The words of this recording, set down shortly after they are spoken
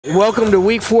Welcome to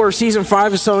Week 4 of Season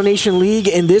 5 of Celenation League.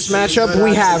 In this matchup,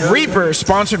 we have Reaper,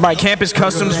 sponsored by Campus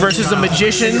Customs, versus the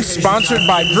Magician, sponsored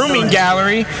by Grooming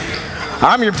Gallery.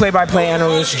 I'm your play-by-play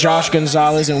analyst, Josh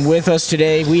Gonzalez, and with us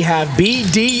today, we have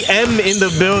BDM in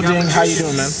the building. How you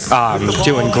doing, man? I'm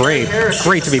doing great.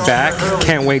 Great to be back.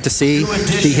 Can't wait to see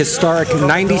the historic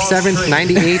 97th,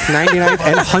 98th, 99th,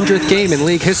 and 100th game in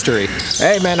league history.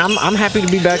 Hey, man, I'm happy to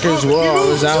be back as well. I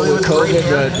was out with COVID,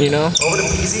 but, you know,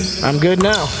 I'm good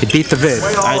now. You beat the vid.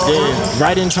 I did.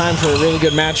 Right in time for a really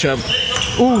good matchup.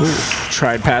 Ooh,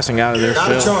 tried passing out of their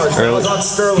field early.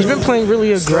 He's been playing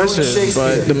really aggressive,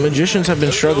 but the Magicians have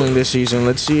been struggling this season.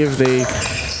 Let's see if they,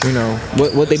 you know,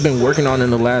 what they've been working on in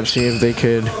the lab, see if they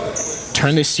could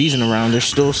turn this season around. There's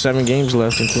still 7 games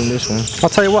left, including this one. I'll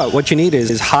tell you what you need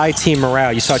is high team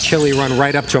morale. You saw Chili run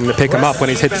right up to him to pick him up when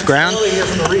he's hit the ground.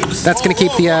 That's going to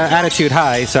keep the attitude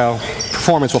high, so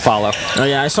performance will follow. Oh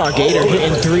yeah, I saw Gator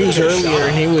hitting 3s earlier,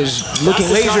 and he was looking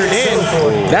lasered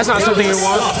in. That's not something you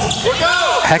want.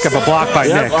 Heck of a block by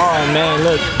Nick. Oh man,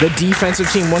 look, the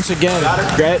defensive team once again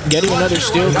getting another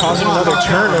steal, causing another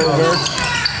turnover.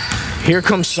 Here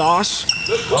comes Sauce.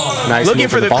 Nice, looking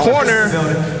for the corner.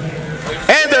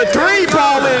 And the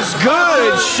 3-ball is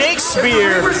good.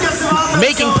 Shakespeare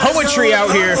making poetry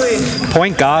out here.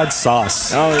 Point guard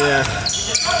Sauce. Oh yeah.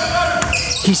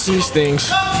 He sees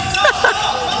things.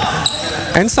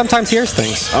 And sometimes hears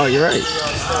things. Oh, you're right.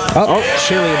 Oh,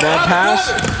 Chili, bad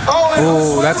pass.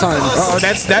 Oh, that's on. Oh,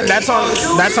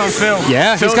 that's on film.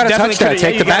 Yeah, he's got to touch that.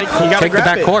 Take the back court.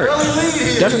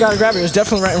 Definitely got to grab it. It was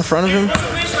definitely right in front of him.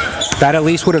 That at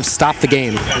least would have stopped the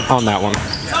game on that one.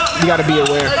 You got to be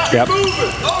aware. Yep.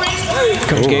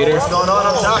 Comes Gator.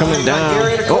 Coming down.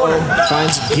 Uh-oh.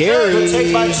 Finds Gerry.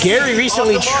 Gerry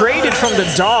recently traded from the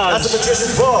Dogs.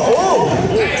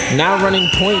 Now running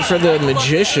point for the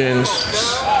Magicians.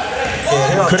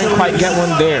 Couldn't quite get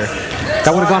one there.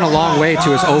 That would have gone a long way to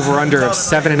his over-under of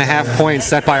 7.5 points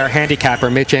set by our handicapper,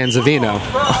 Mitch Anzavino.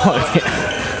 Oh,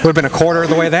 yeah. Would have been a quarter of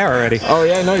the way there already. Oh,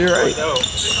 yeah, no, you're right.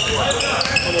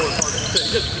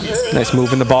 Nice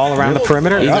moving the ball around the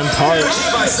perimeter. Even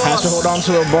Parks has to hold on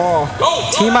to the ball.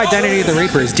 Team identity of the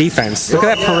Reaper is defense. Look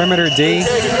at that perimeter D.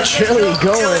 Chili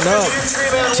going up,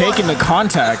 taking the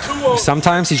contact.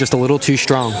 Sometimes he's just a little too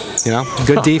strong. You know,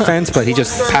 good defense, but he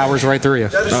just powers right through you.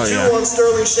 Oh,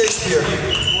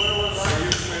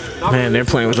 yeah. Man, they're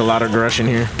playing with a lot of aggression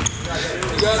here.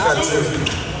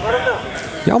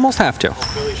 You almost have to.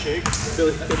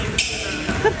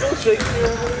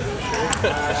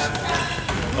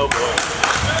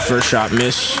 First shot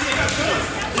miss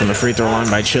from the free throw line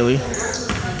by Chili.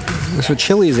 So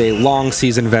Chili is a long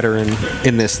season veteran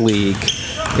in this league.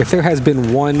 If there has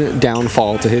been one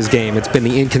downfall to his game, it's been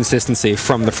the inconsistency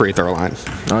from the free throw line.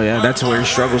 Oh yeah, that's where he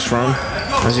struggles from,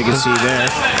 as you can see there.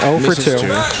 0 for 2.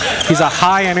 He's a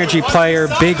high energy player,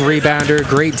 big rebounder,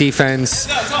 great defense.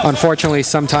 Unfortunately,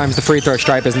 sometimes the free throw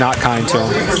stripe is not kind to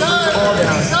him.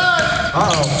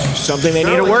 Something they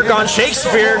need to work on.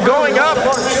 Shakespeare going up.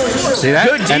 See that?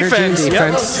 Good defense.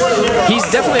 Yep. He's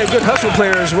definitely a good hustle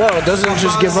player as well. Doesn't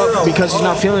just give up because he's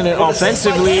not feeling it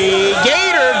offensively.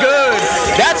 Gator, good.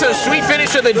 That's a sweet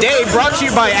finish of the day, brought to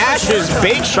you by Ash's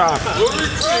Bake Shop.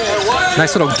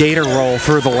 Nice little Gator roll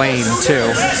through the lane,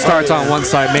 too. Starts on one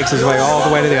side, makes his way all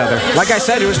the way to the other. Like I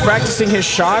said, he was practicing his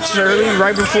shots early,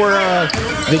 right before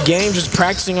the game, just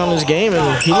practicing on his game,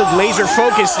 and he looked laser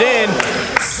focused in.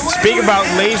 Speak about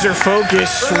laser focus,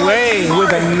 Sway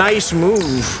with a nice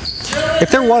move.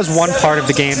 If there was one part of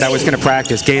the game that was going to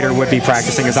practice, Gator would be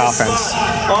practicing his offense.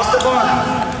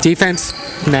 Defense,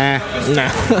 nah.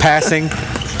 Passing,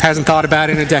 hasn't thought about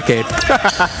it in a decade.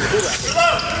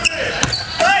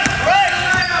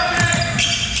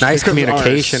 Nice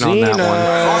communication on that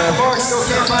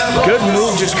one. Good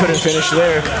move, just couldn't finish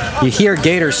there. You hear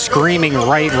Gator screaming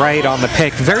right on the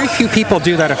pick. Very few people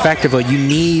do that effectively. You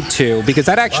need to, because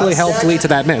that actually helped lead to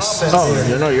that miss.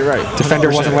 Oh, no, you're right. Defender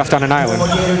wasn't left on an island.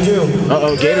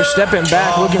 Uh-oh, Gator stepping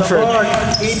back, looking for a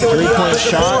 3-point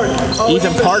shot.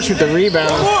 Ethan Parks with the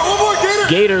rebound.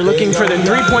 Gator looking for the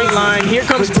 3-point line. Here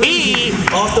comes P.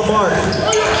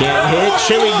 Can't hit.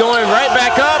 Chili going right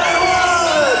back up.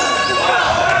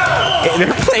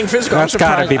 They're playing physical. That's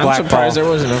got to be black I'm surprised ball.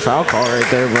 There wasn't a foul call right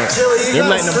there, but they're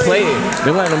letting them play.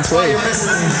 They're letting them play.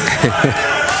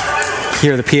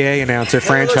 Hear the PA announcer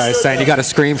franchise saying you got to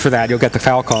scream for that. You'll get the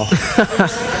foul call.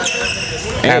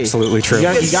 Hey, absolutely true.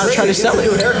 You got to try to sell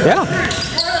it. Yeah.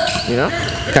 You know?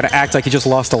 Got to act like you just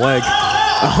lost a leg.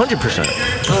 100%.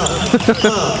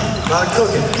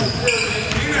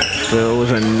 Phil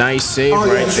was a nice save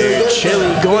right there.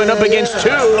 Chili going up against 2.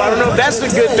 I don't know if that's the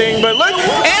good thing, but look,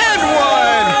 and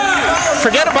 1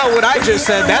 forget about what I just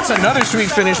said. That's another sweet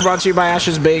finish brought to you by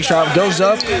Ash's Bake Shop. Goes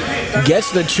up,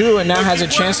 gets the 2, and now has a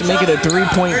chance to make it a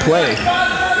 3-point play.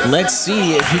 Let's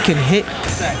see if he can hit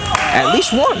at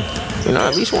least one. You know,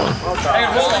 at least one.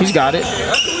 He's got it.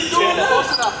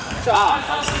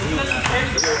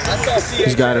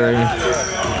 He's got it right here.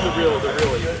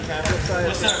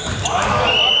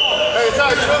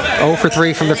 0 for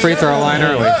 3 from the free throw line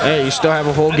early. Hey, you still have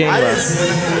a whole game left.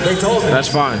 That's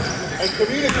fine.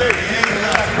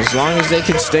 As long as they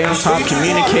can stay on top,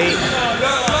 communicate,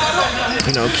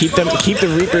 you know, keep the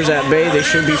Reapers at bay, they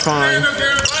should be fine.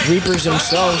 Reapers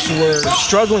themselves were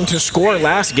struggling to score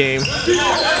last game.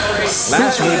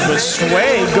 Last week, but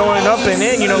Sway going up and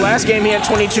in. You know, last game he had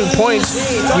 22 points.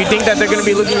 You think that they're going to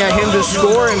be looking at him to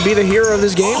score and be the hero of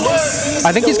this game?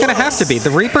 I think he's going to have to be. The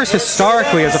Reapers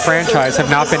historically as a franchise have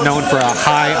not been known for a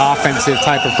high offensive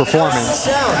type of performance.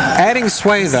 Adding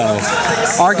Sway, though,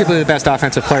 arguably the best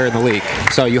offensive player in the league.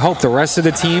 So you hope the rest of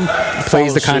the team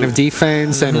plays the kind of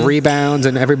defense and rebounds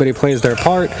and everybody plays their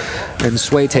part, and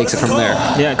Sway takes it from there.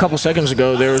 Yeah, a couple seconds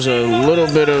ago there was a little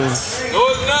bit of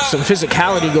some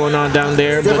physicality going on down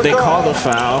there, but they called a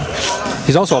foul.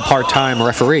 He's also a part-time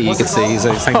referee, you can see. He's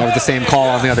saying that with the same call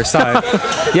on the other side.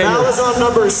 Yeah, foul is on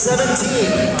number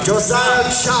 17, Josiah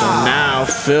Cha. So now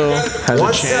Phil has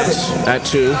a chance at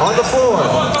 2. On the floor.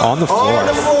 On the floor. On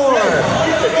the floor.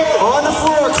 On the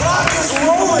floor. Clock is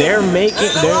rolling.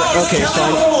 Okay, so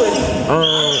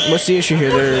what's the issue here?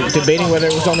 They're debating whether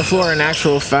it was on the floor or an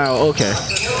actual foul. Okay.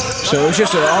 So it's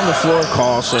just an on-the-floor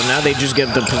call, so now they just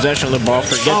get the possession of the ball,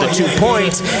 forget the 2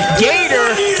 points.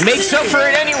 Gator makes up for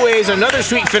it anyways. Another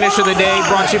sweet finish of the day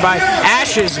brought to you by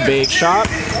Ash's Bake Shop.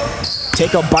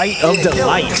 Take a bite of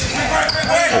delight.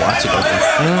 Oh, that's a good one.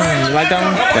 You like that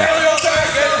one? Yeah.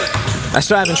 I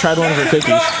still haven't tried one of her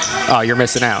cookies. Oh, you're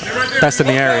missing out. Best in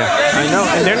the area. I know,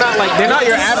 and they're not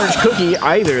your average cookie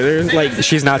either. They're like,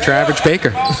 she's not your average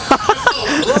baker.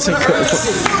 That's a good one.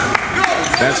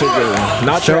 That's a good one.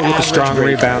 Not Phil with a strong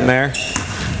rebound there.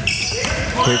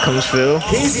 Here comes Phil.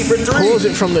 Pulls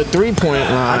it from the 3-point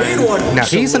line. Now,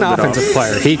 he's an offensive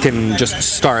player. He can just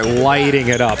start lighting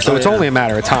it up. So it's only a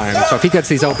matter of time. So if he gets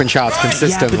these open shots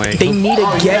consistently. Yeah, they need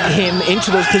to get him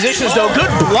into those positions, though. Good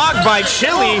block by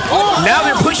Chili. Now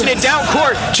they're pushing it down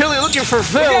court. Chili looking for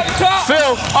Phil.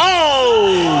 Phil.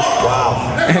 Oh!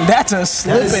 Wow. And that's a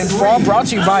slip and fall brought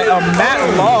to you by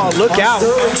Matt Law. Look out.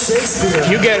 If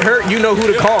you get hurt, you know who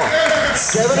to call.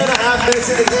 7.5 minutes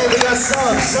in the game. We got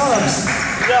subs.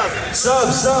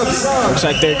 Looks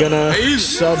like they're gonna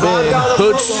sub in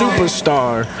Hood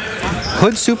Superstar.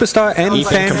 Hood Superstar and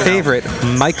fan favorite,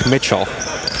 Mike Mitchell.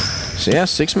 So yeah,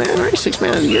 6-man, right?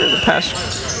 6-man of the year the past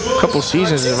couple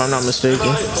seasons, if I'm not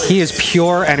mistaken. He is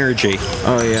pure energy.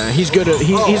 Oh yeah, he's good.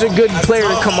 He's a good player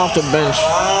to come off the bench.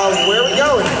 Where are we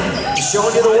going? He's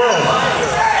showing you the world.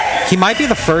 He might be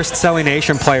the first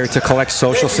Celenation player to collect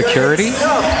Social Security,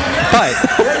 but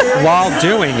while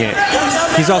doing it,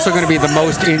 he's also going to be the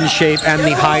most in shape and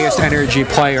the highest energy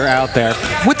player out there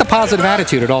with the positive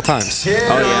attitude at all times. Oh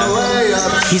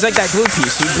yeah, he's like that glue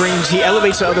piece. He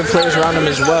elevates the other players around him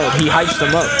as well. He hypes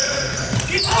them up.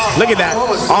 Look at that.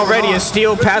 Already a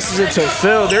steal, passes it to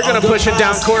Phil. They're going to push it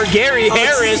down court. Gerry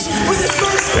Harris.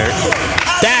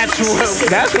 That's what's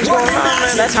going on,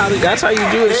 man. That's how you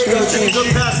do it. Sweet finish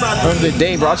of the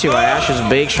day brought to you by Ash's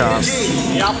Bake Shop.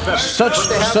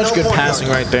 Such good passing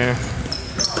right there.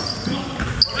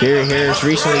 Gerry Harris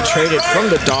recently traded from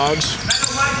the Dogs.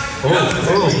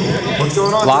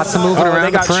 Lots of moving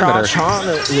around the perimeter. Cha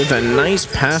with a nice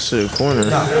pass to the corner.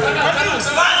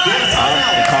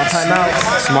 Call timeout.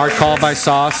 Smart call by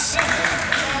Sauce.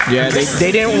 Yeah,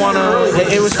 they didn't want to.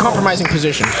 It was a compromising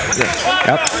position. Yeah.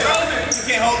 Yep.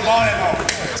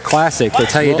 It's classic. They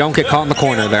tell you don't get caught in the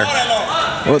corner there.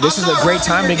 Well, this is a great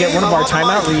time to get one of our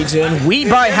timeout reads in. We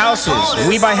buy houses.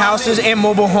 We buy houses and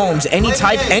mobile homes. Any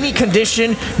type, any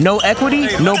condition, no equity,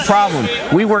 no problem.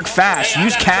 We work fast,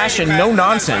 use cash, and no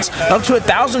nonsense. Up to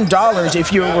 $1,000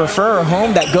 if you refer a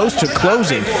home that goes to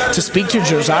closing. To speak to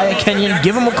Josiah Kenyon,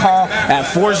 give him a call at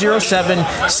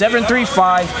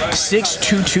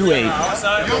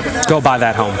 407-735-6228. Go buy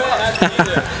that home.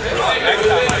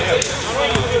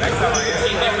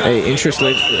 Hey, interest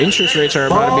rates are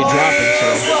about to be dropping,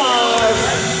 so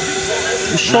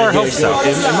sure hope so.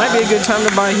 It might be a good time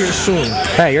to buy here soon.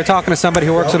 Hey, you're talking to somebody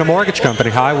who works in a mortgage company.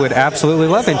 I would absolutely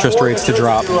love interest rates to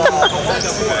drop. Oh,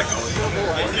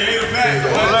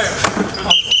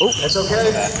 it's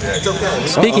okay. It's okay.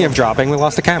 Speaking of dropping, we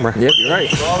lost the camera. Yep, you're right.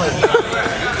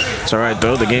 It's all right,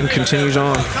 though. The game continues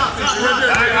on.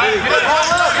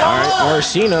 All right,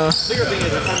 Arsena.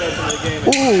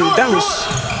 Ooh, that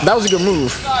was a good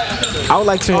move. I would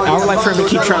like for him to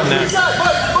keep trying that.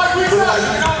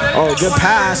 Oh, good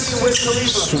pass.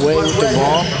 Sway with the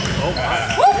ball.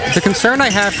 The concern I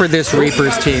have for this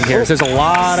Reapers team here is there's a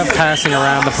lot of passing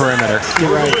around the perimeter.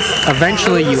 You're right.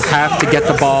 Eventually, you have to get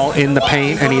the ball in the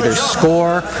paint and either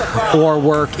score or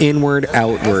work inward,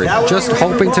 outward. Just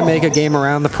hoping to make a game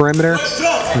around the perimeter,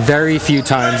 very few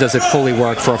times does it fully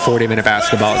work for a 40-minute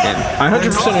basketball game. I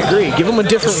 100% agree. Give them a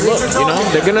different look. You know,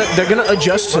 they're gonna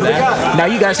adjust to that. Now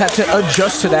you guys have to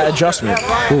adjust to that adjustment.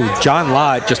 Ooh, John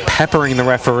Lott just peppering the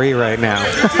referee right now.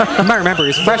 You might remember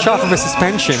he's fresh off of a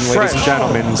suspension, ladies and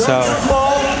gentlemen. So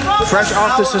fresh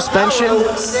off the suspension,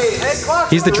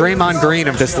 he's the Draymond Green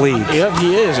of this league. Yep,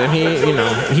 he is, and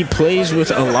he plays with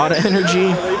a lot of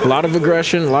energy, a lot of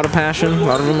aggression, a lot of passion, a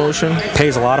lot of emotion.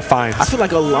 Pays a lot of fines. I feel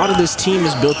like a lot of this team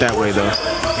is built that way, though.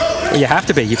 You have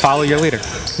to be. You follow your leader.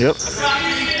 Yep.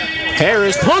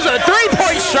 Harris pulls a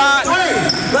three-point shot.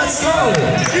 Let's go.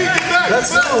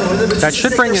 Let's go. That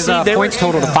should bring his points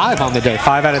total to 5 on the day.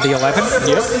 5 out of the 11.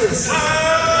 Yep.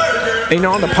 You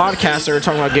know, on the podcast, they were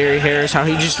talking about Gerry Harris, how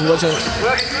he just wasn't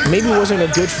a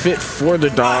good fit for the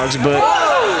Dogs, but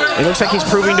it looks like he's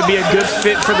proving to be a good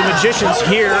fit for the Magicians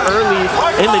here early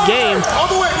in the game.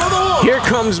 Here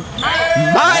comes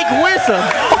Mike with him.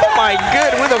 Oh my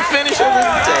good, with a finish of the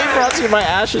day brought to you by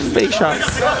Ash's Bake Shop.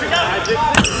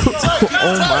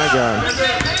 Oh my God.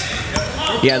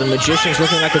 Yeah, the Magicians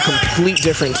looking like a complete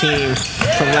different team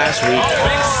from last week.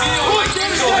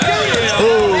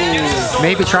 Ooh.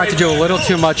 Maybe tried to do a little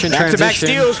too much in transition. Back-to-back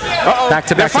steals. Uh-oh.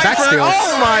 Back-to-back steals.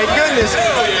 Oh my goodness.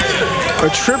 A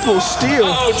triple steal.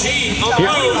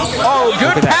 Oh,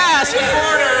 good pass.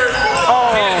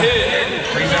 Oh.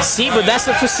 See, but that's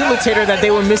the facilitator that they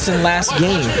were missing last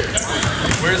game.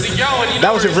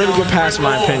 That was a really good pass, in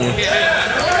my opinion.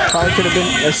 Probably could have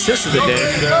been assist of the day.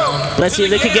 Let's see if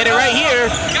they can get it right here.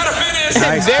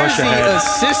 Nice. There's the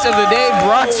assist of the day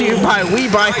brought to you by We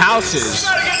Buy Houses.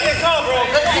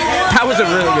 That was a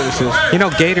really good assist. You know,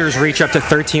 Gators reach up to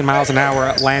 13 miles an hour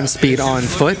at land speed on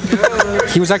foot.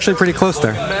 He was actually pretty close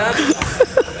there.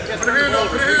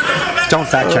 Don't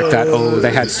fact check that. Oh,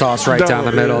 they had sauce right down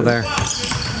the middle there.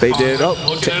 They did. Oh,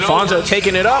 Fonzo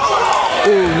taking it up.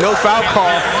 Ooh, no foul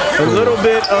call. A little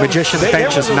bit of... Magician's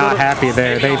bench is not happy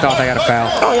there. They thought they got a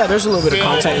foul. Oh, yeah, there's a little bit of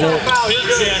contact.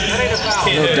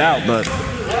 No doubt, but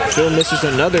Phil misses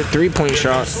another three-point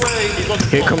shot.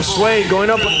 Here comes Sway going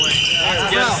up.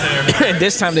 And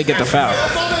this time they get the foul.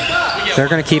 They're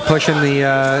going to keep pushing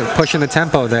the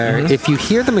tempo there. If you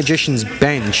hear the Magicians'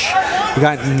 bench, you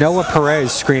got Noah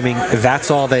Perez screaming,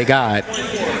 "That's all they got."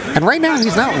 And right now,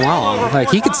 he's not wrong. Like,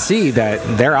 he could see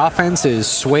that their offense is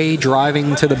Sway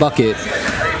driving to the bucket.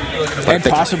 And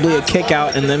possibly a kick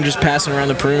out and them just passing around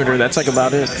the perimeter. That's like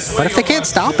about it. But if they can't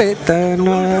stop it, then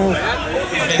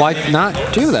why not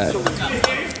do that?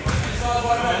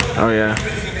 Oh, yeah.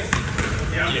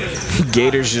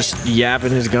 Gator's just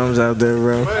yapping his gums out there,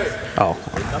 bro. Oh.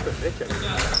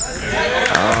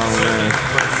 Oh, man.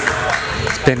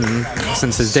 It's been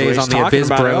since his days on the Abyss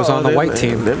Bros on the white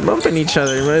team. They're bumping each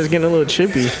other, man. It's getting a little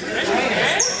chippy.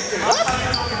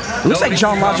 Looks like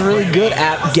John Lott's really good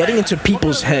at getting into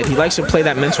people's head. He likes to play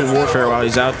that mental warfare while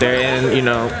he's out there, and, you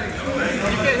know,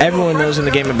 everyone knows in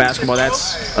the game of basketball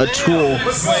that's a tool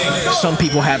some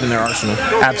people have in their arsenal.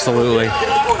 Absolutely.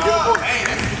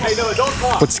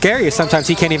 What's scary is sometimes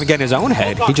he can't even get in his own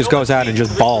head. He just goes out and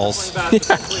just balls.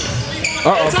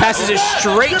 Uh-oh, passes it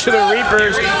straight to the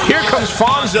Reapers. Here comes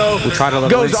Fonzo. We'll try to let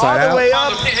goes all the out. way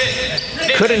up.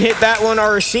 Couldn't hit that one.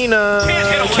 Aracena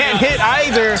can't hit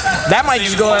either. That might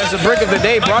just go as a brick of the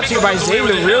day. Brought to you by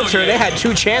Xavier Realtor. They had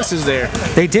 2 chances there.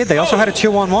 They did. They also had a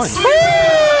 2-on-1.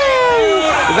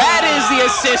 That is the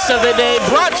assist of the day,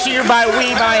 brought to you by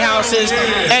We Buy Houses.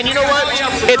 And you know what?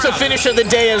 It's a finish of the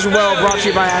day as well, brought to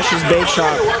you by Ash's Bake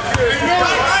Shop.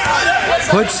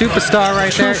 Hood superstar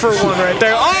right there. 2 for 1 right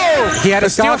there. Oh! He had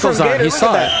his goggles on. He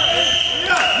saw it.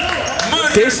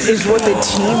 This is what the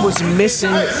team was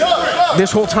missing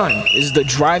this whole time, is the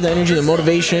drive, the energy, the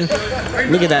motivation.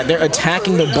 Look at that. They're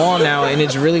attacking the ball now, and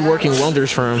it's really working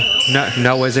wonders for him.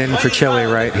 Noah's in for Chile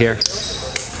right here.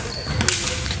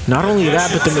 Not only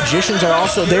that, but the Magicians are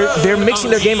also, they're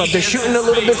mixing their game up. They're shooting a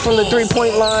little bit from the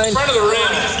three-point line.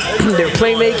 They're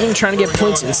playmaking, trying to get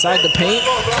points inside the paint.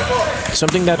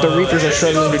 Something that the Reapers are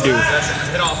struggling to do.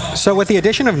 So with the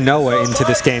addition of Noah into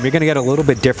this game, you're going to get a little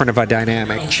bit different of a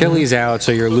dynamic. Chile's out,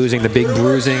 so you're losing the big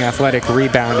bruising, athletic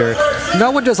rebounder.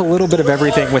 Noah does a little bit of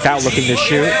everything without looking to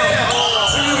shoot.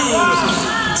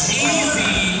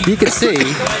 you can see,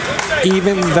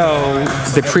 even though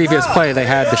the previous play they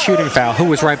had the shooting foul, who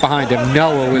was right behind him?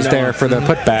 Noah was there for the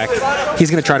putback. He's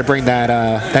going to try to bring that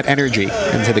that energy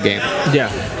into the game. Yeah,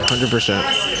 100%.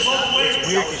 It's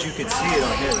weird because you could see it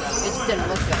on his. It just didn't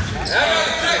look good.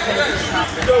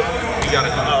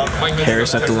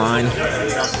 Harris at the line.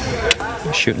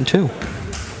 Shooting 2.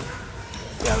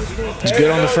 He's good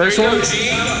on the first one.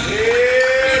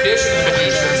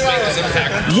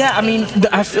 Yeah, I mean,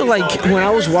 I feel like when I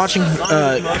was watching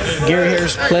Gerry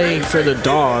Harris play for the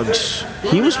Dogs,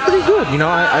 he was pretty good. You know,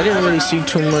 I didn't really see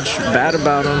too much bad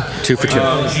about him. 2 for 2.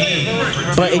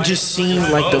 But it just seemed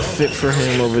like the fit for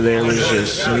him over there was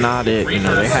just not it. You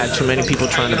know, they had too many people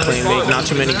trying to play make, not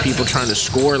too many people trying to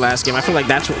score last game. I feel like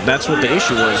that's what the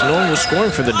issue was. No one was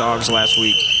scoring for the Dogs last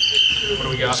week.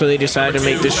 So they decided to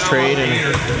make this trade,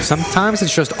 and sometimes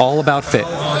it's just all about fit.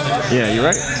 Yeah, you're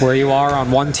right. Where you are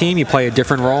on one team, you play a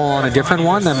different role on a different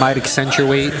one that might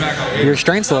accentuate your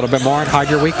strengths a little bit more and hide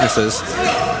your weaknesses.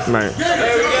 Right.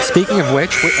 Speaking of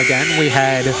which, again, we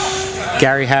had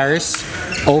Gerry Harris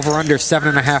over under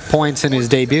 7.5 points in his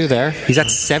debut there. He's at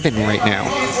 7 right now.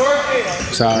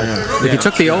 So if you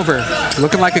took the over,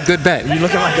 looking like a good bet. You're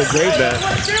looking like a great bet.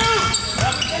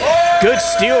 Good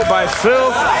steal by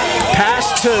Phil.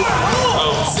 Pass to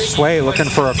Sway looking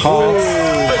for a call.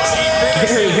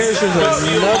 Gerry Harris is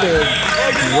another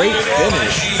great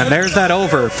finish. And there's that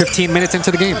over. 15 minutes into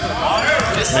the game.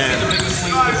 Man,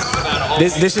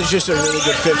 this is just a really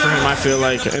good fit for him, I feel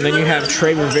like. And then you have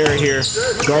Trey Rivera here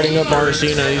guarding up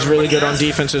Arcina. He's really good on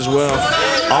defense as well.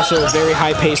 Also a very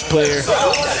high-paced player.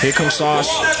 Here comes Sauce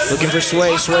looking for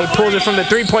Sway. Sway pulls it from the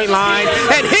three-point line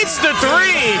and hits the 3.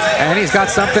 And he's got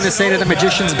something to say to the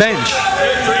Magician's bench.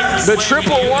 The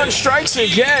 1-1 strikes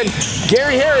again.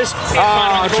 Gerry Harris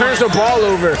turns the ball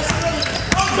over.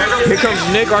 Here comes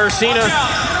Nick Arcina.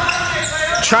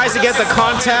 Tries to get the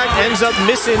contact, ends up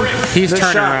missing. He's the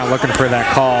turning shot. Around looking for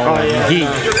that call. Oh, yeah.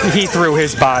 He threw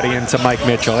his body into Mike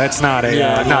Mitchell. That's not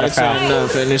a not a foul. Not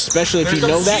enough, and especially if you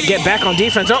know that, get back on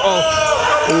defense. I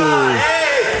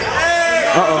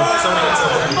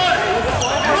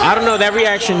don't know. That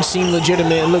reaction seemed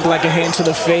legitimate. It looked like a hand to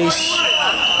the face.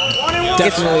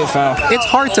 Definitely a foul. It's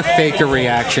hard to fake a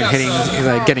reaction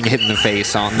getting hit in the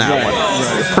face on that one.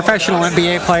 Right. Professional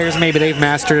NBA players, maybe they've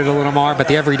mastered it a little more, but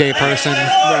the everyday person...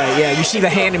 Right, yeah. You see the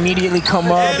hand immediately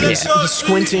come up. He's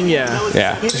squinting, yeah.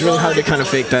 Yeah. It's really hard to kind of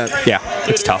fake that. Yeah,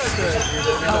 it's tough.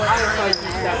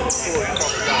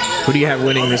 Who do you have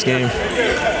winning this game?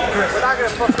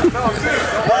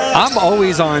 I'm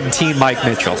always on Team Mike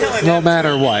Mitchell, no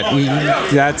matter what.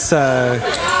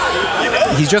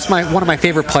 He's just one of my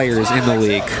favorite players in the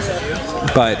league.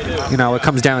 But, you know, it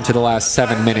comes down to the last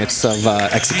 7 minutes of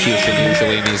execution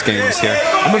usually in these games here.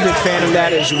 I'm a big fan of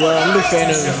that as well. I'm a big fan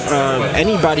of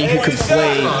anybody who could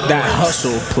play that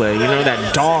hustle play, you know,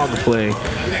 that dog play.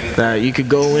 That you could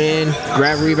go in,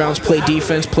 grab rebounds, play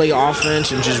defense, play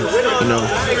offense, and just, you know.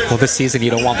 Well, this season you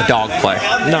don't want the dog play.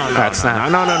 No, that's not.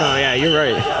 No. Yeah, you're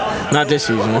right. Not this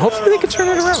season. Well, hopefully they can turn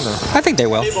it around, though. I think they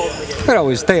will.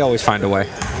 They always find a way.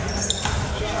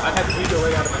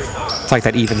 It's like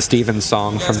that Even Stevens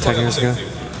song from 10 years ago.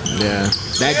 Yeah.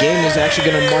 That game is actually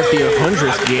going to mark the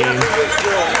 100th game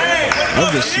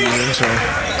of the season, so...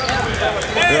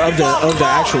 Of the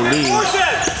actual league.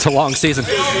 It's a long season.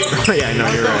 Yeah, I know,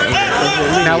 you're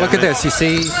right. Now look at this. You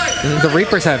see, the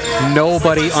Reapers have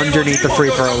nobody underneath the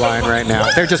free throw line right now.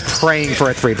 They're just praying for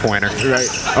a three-pointer. Right.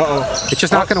 It's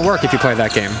just not going to work if you play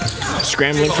that game.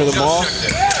 Scrambling for the ball.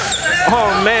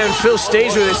 Oh man, Phil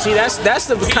stays with it. See, that's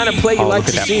the kind of play you like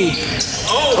to see. It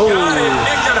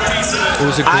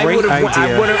was a great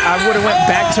idea. I would have went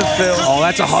back to Phil. Oh,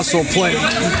 that's a hustle play.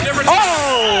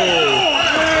 Oh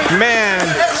man,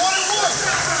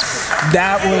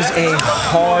 that was a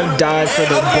hard dive for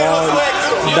the ball.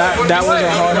 That was a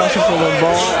hard hustle for the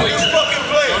ball.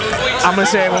 I'm going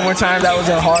to say it one more time. That was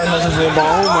a hard hustle for the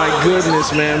ball. Oh, my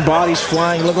goodness, man. Bodies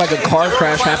flying. Looked like a car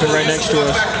crash happened right next to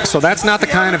us. So that's not the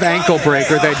kind of ankle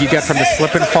breaker that you get from the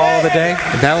slip and fall of the day.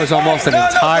 That was almost an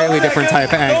entirely different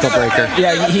type of ankle breaker.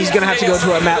 Yeah, he's going to have to go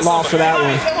to a Matt Law for that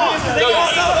one.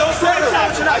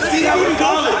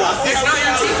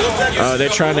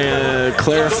 They're trying to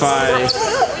clarify.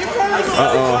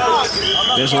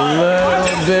 There's a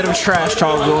little bit of trash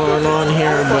talk going on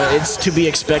here, but it's to be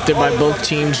expected by both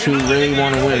teams who really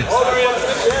want to win. It's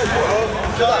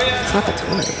not the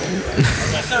time.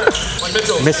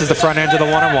 Misses the front end of the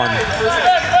one-on-one.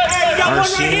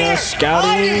 Arcina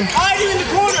scouting.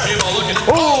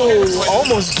 Oh,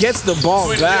 almost gets the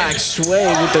ball back. Sway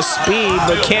with the speed,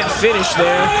 but can't finish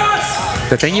there.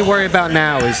 The thing you worry about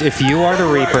now is if you are the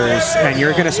Reapers and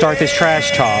you're going to start this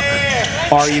trash talk,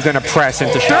 are you going to press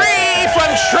into shot? Three from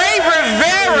Trey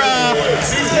Rivera.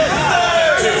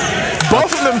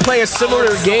 Both of them play a similar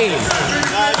game.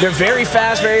 They're very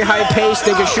fast, very high paced.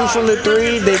 They can shoot from the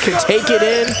three. They can take it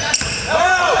in.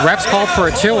 Refs called for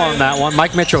a 2 on that one.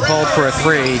 Mike Mitchell called for a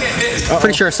 3.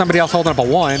 Pretty sure somebody else holding up a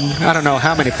 1. I don't know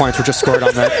how many points were just scored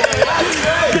on that.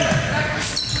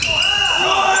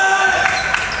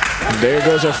 There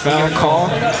goes a foul call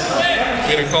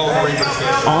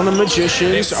on the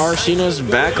Magicians. Arsino's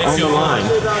back on the line.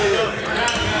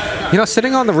 You know,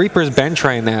 sitting on the Reapers bench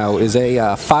right now is a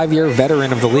 5-year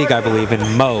veteran of the league, I believe,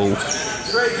 in Mo.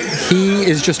 He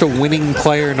is just a winning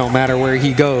player no matter where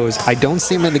he goes. I don't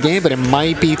see him in the game, but it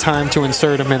might be time to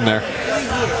insert him in there.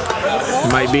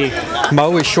 Might be.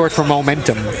 Mo is short for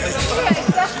momentum.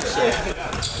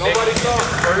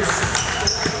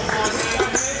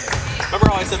 Remember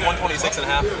how I said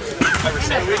 126.5?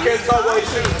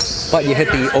 But you hit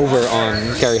the over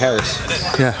on Gerry Harris.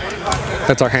 Yeah.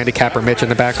 That's our handicapper Mitch in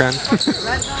the background.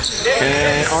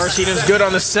 And Arsino's good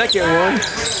on the second one.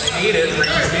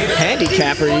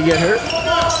 Handicapper, you get hurt?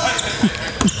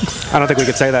 I don't think we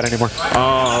could say that anymore.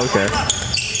 Oh, okay.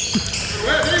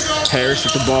 Harris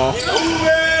with the ball.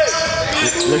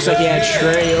 Looks like he had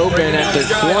Trey open at the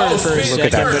corner for a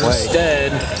second, but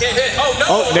instead...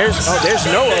 there's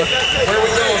Noah.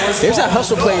 There's that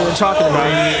hustle player we were talking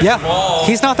about. Yeah,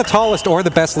 he's not the tallest or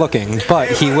the best looking, but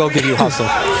he will give you hustle.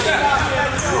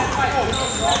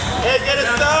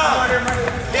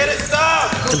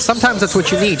 And sometimes that's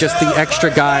what you need, just the extra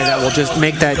guy that will just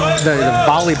make that the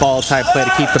volleyball type play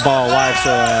to keep the ball alive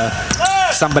so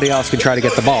somebody else can try to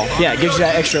get the ball. Yeah, it gives you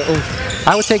that extra oomph.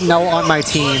 I would take Noah on my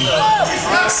team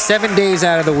 7 days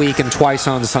out of the week and twice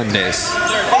on Sundays.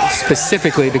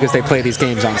 Specifically because they play these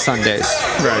games on Sundays.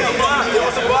 Right.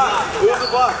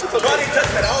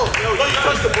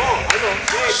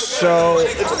 So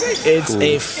it's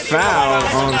a foul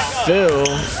on Phil.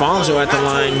 Fonzo at the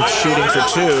line shooting for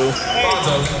 2.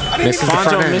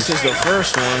 Fonzo misses the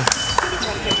first one.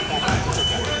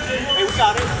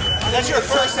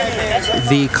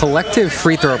 The collective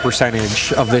free throw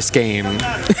percentage of this game.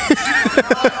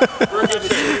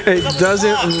 It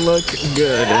doesn't look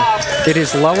good. It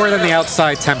is lower than the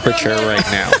outside temperature right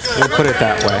now. We'll put it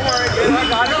that way.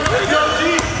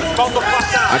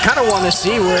 I kind of want to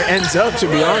see where it ends up, to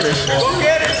be honest.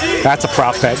 That's a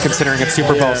prop bet, considering it's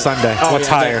Super Bowl Sunday. What's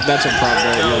higher? That's a prop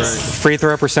bet, you're right. Free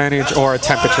throw percentage or a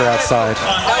temperature outside?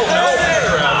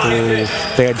 Ooh,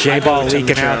 they had J-ball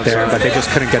leaking out there, but they just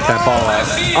couldn't get that ball out.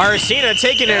 Arsino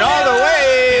taking it all the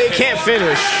way. Can't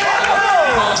finish.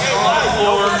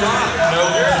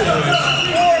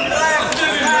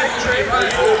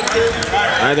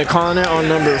 All right, they're calling it on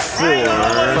number 4.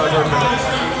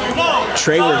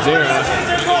 Trey Rivera.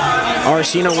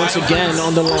 Arsino once again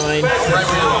on the line.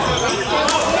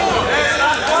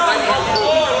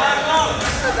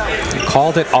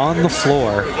 Called it on the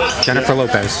floor. Jennifer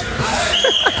Lopez.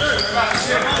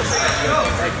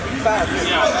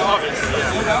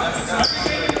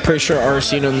 Pretty sure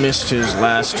Arsino missed his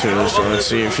last 2, so let's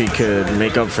see if he could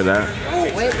make up for that.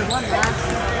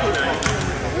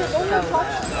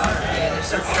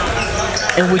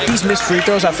 And with these missed free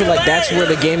throws, I feel like that's where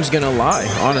the game's going to lie,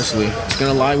 honestly. It's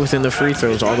going to lie within the free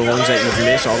throws, all the ones that you've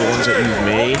missed, all the ones that you've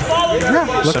made.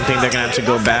 Something they're going to have to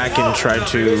go back and try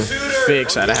to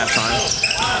fix at a halftime.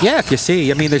 Yeah, if you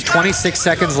see, I mean, there's 26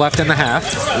 seconds left in the half.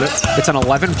 It's an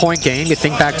 11-point game. You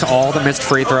think back to all the missed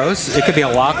free throws. It could be a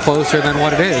lot closer than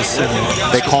what it is. And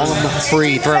they call them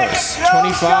free throws.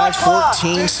 25,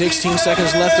 14, 16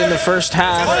 seconds left in the first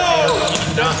half.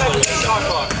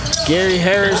 Gerry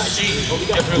Harris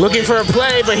looking for a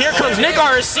play, but here comes Nick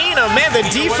Arsino. Man, the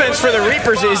defense for the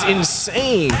Reapers is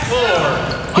insane.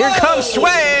 Here comes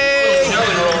Sway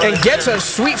and gets a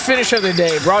sweet finish of the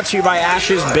day, brought to you by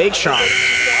Ash's Bake Shop.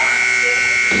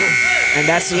 And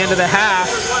that's the end of the half.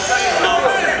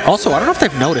 Also, I don't know if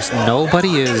they've noticed,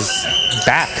 nobody is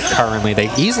back currently. They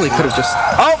easily could have just...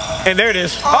 Oh, and there it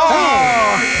is.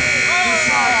 Oh!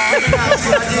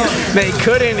 They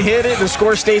couldn't hit it. The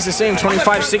score stays the same,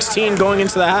 25-16 going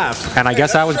into the half. And I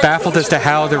guess I was baffled as to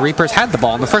how the Reapers had the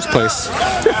ball in the first place.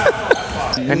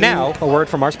 And now, a word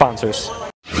from our sponsors.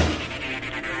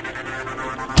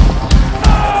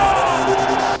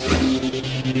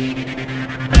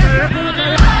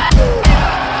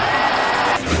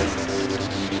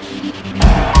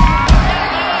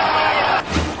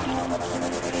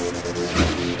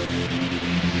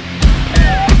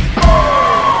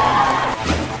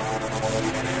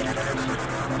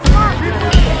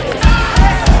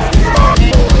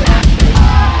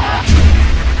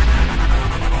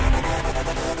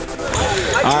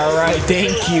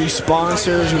 Thank you,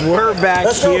 sponsors. We're back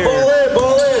Let's go, here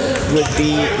ball in. with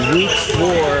the Week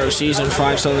 4 of Season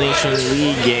 5 Celenation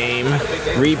League game.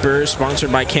 Reapers,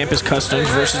 sponsored by Campus Customs,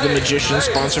 versus the Magicians,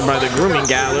 sponsored by the Grooming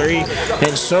Gallery.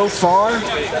 And so far,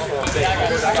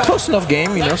 close enough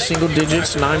game, you know, single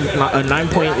digits, a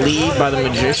 9-point lead by the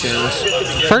Magicians.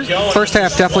 First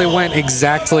half definitely went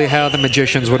exactly how the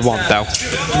Magicians would want, though.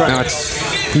 Now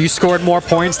you scored more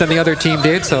points than the other team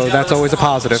did, so that's always a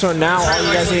positive. So now all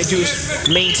you guys need to do is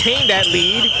maintain that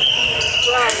lead.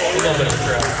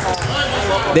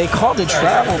 They called it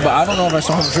travel, but I don't know if I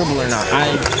saw him dribble or not.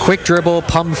 Quick dribble,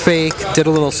 pump fake, did a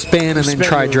little spin, and then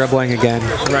tried dribbling again.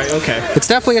 Right, okay. It's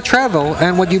definitely a travel,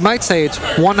 and what you might say, it's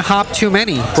one hop too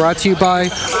many. Brought to you by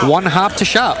One Hop to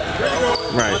Shop.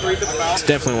 Right. It's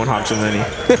definitely one hop too many.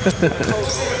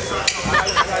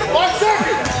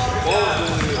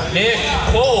 Nick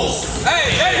pulls.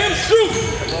 Hey, let him shoot.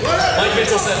 Like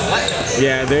Mitchell said, let him.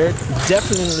 Yeah, they're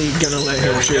definitely gonna let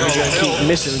him shoot. He's gonna keep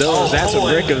missing those. That's a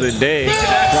brick of the day.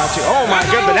 Oh my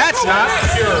god, but that's not.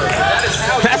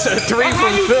 That's a 3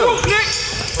 from Phil.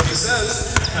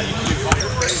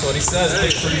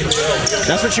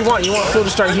 That's what you want. You want Phil to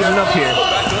start heating up here.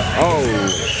 Oh.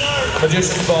 That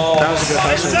was a good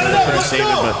hustle. Couldn't save it,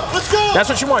 but that's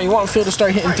what you want. You want Phil to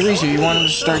start hitting threes here. You want him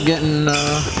to start getting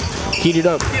heated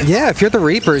up. Yeah, if you're the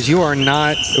Reapers, you are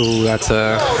not. Ooh, that's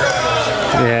a.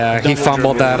 Yeah, he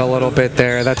fumbled that a little bit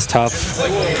there. That's tough.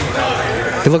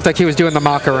 It looked like he was doing the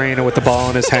Macarena with the ball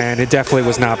in his hand. It definitely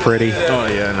was not pretty. Oh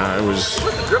yeah, no, it was.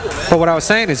 But what I was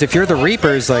saying is, if you're the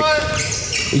Reapers, like,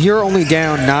 you're only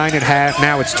down 9 at half.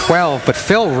 Now it's 12, but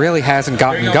Phil really hasn't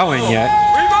gotten going yet.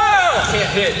 Can't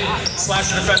hit. Slash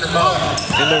defender mode.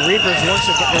 And the Reapers, once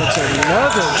again, it's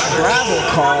another travel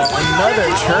call, another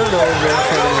turnover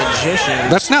for the Magician.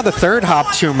 That's now the third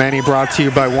hop too many, brought to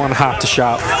you by One Hop to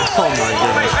Shop. Oh my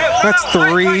goodness. That's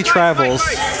 3 travels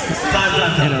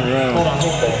in a row.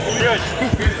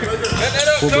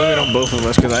 We'll blame it on both of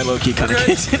us because I low-key kind of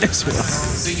gets it as well.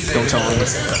 Don't tell him.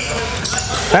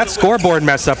 That scoreboard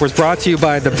mess up was brought to you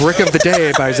by the Brick of the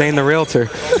Day by Zane the Realtor.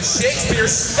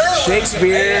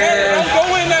 Shakespeare.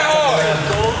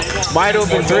 Wide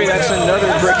open 3. That's another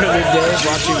Brick of the Day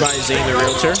brought to you by Zane the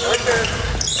Realtor.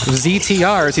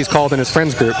 ZTR, as he's called in his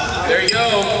friends group. There you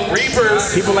go.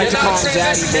 Reapers. People like to call him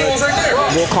Zaddy, but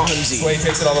we'll call him Z. Sway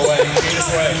takes it all the way.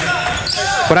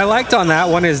 What I liked on that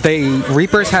one is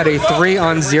Reapers had a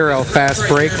 3-on-0 fast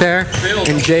break there,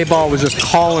 and J-Ball was just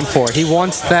calling for it. He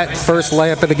wants that first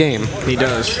layup of the game. He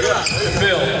does.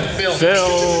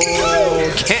 Phil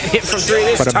can't hit from 3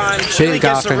 this time. But a big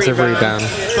offensive rebound.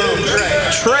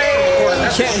 Trey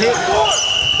can't hit.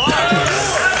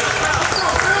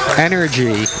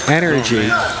 Energy.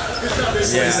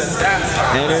 Yeah.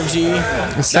 Energy.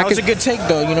 That was a good take,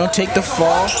 though. You know, take the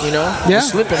fall, you know. Yeah. The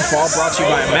slip and fall brought to you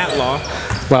by Matt Law.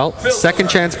 Well, second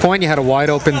chance point, you had a wide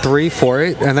open 3 for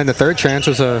it, and then the third chance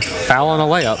was a foul on a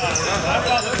layup.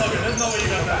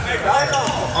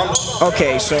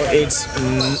 Okay, so it's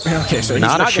so he's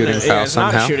not a shooting foul yeah, it's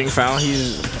somehow. Not a shooting foul.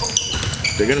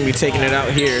 They're gonna be taking it out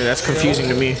here. That's confusing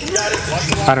to me.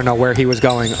 I don't know where he was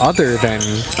going other than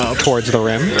towards the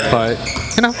rim, but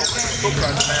you know.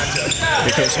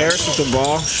 Because Harris with the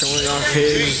ball, showing off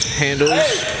his handles.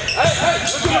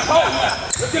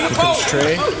 Here comes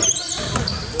Trey.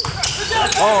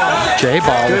 Oh,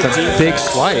 J-Ball with a big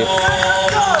swipe.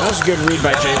 That was a good read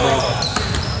by J-Ball.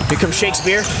 Here comes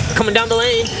Shakespeare, coming down the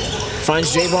lane.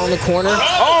 Finds J-Ball in the corner.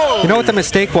 Oh! You know what the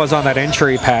mistake was on that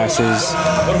entry pass is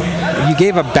you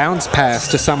gave a bounce pass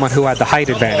to someone who had the height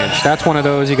advantage. That's one of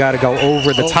those you got to go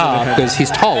over the top because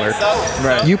he's taller.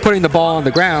 Right. You putting the ball on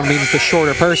the ground means the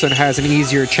shorter person has an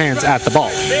easier chance at the ball.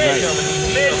 Right.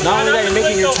 Not only that, you're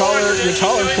making your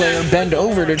taller player bend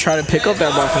over to try to pick up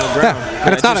that ball from the ground. Yeah.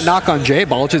 And it's not a knock on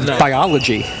J-Ball, it's just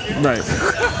biology. Right.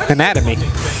 Anatomy.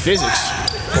 Physics.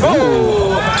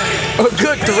 Oh! A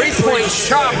good 3-point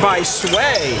shot by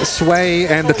Sway. Sway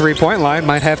and the 3-point line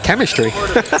might have chemistry.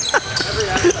 This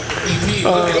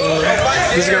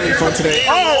is going to be fun today.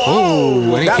 Oh,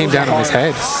 when he came down on his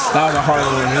head. That was a hard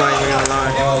one, I'm not even going to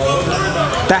lie.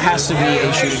 That has to be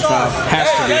a shooting foul. Has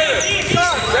to be.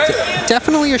 It's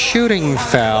definitely a shooting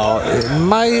foul. It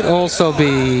might also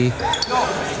be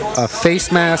a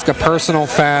face mask, a personal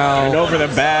foul, and over the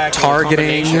back,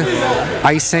 targeting,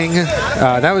 icing.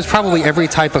 That was probably every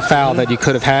type of foul that you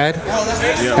could have had.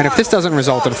 Yep. And if this doesn't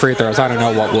result in free throws, I don't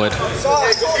know what would.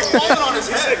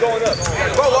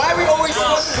 Bro, why are we always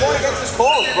going against his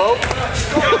calls, bro?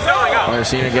 I've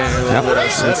seen it again. Yep.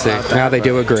 Let's see. Now they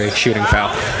do agree. Shooting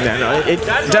foul. Yeah, no, it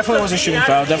definitely was a shooting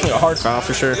foul. Definitely a hard foul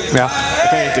for sure. Yeah.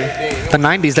 If anything. The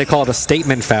 90s, they call it a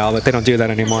statement foul, but they don't do that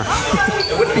anymore.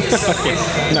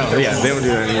 No, yeah, they don't do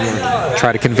that anymore.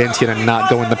 Try to convince you to not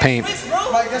go in the paint.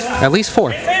 At least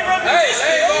 4.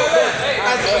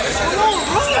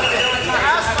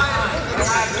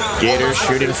 Gator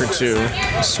shooting for 2.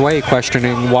 Sway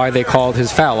questioning why they called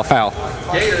his foul a foul.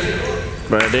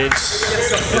 But it's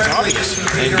obvious.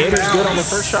 And Gator's good on the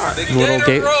first shot. Little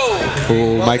Gator.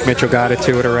 Ooh, Mike Mitchell got it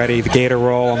to it already. The Gator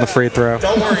roll on the free throw.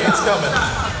 Don't worry, it's coming.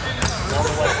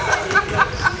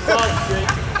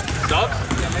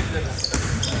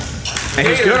 And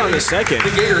he's good on the second.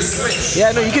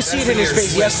 Yeah, no, you can see it in his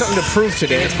face. He has something to prove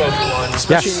today.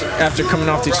 Especially after coming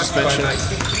off the suspension.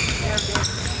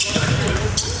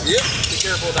 Yep. Be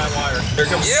careful with that wire. Here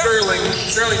comes Sterling.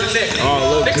 Sterling to Nick.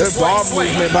 Oh, look, good ball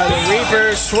movement by the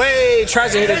Reapers. Sway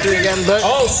tries to hit a 3 again, but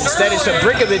instead it's a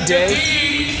brick of the day.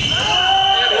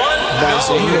 But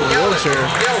so he didn't realtor.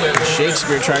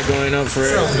 Shakespeare tried going up for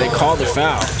it. They called the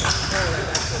foul.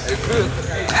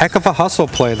 Heck of a hustle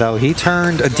play, though. He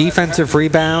turned a defensive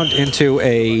rebound into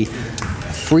a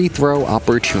free throw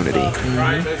opportunity.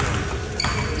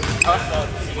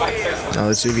 Now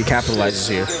let's see if he capitalizes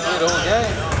here.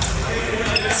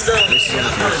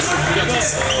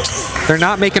 They're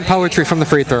not making poetry from the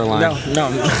free throw line.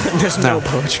 No, there's no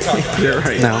poetry. You're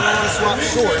right. No.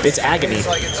 It's agony. It's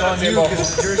like it's on you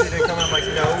because the jersey didn't come out. I'm like,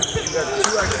 no,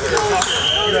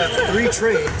 you have 3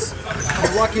 trades.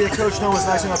 You're lucky the coach was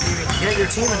nice enough to even get your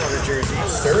team another jersey.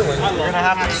 Sterling. You're going to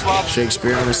have to swap.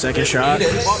 Shakespeare on the second shot.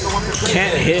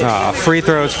 Can't hit. Free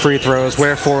throws, free throws.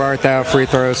 Wherefore art thou, free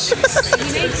throws.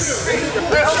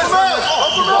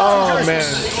 Oh, man.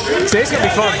 Today's going to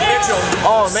be fun.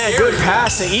 Oh, man, good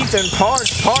pass to Ethan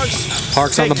Parks.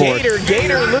 Parks on the board.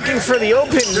 Gator looking for the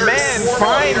open man.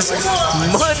 Finds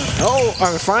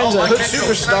finds a hood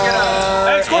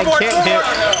superstar and can't hit.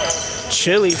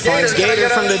 Chili finds Gator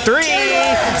from the 3.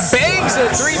 Bangs a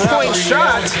 3-point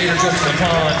shot.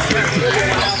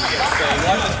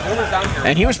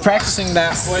 And he was practicing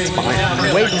that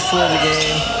way before the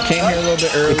game. Came here a little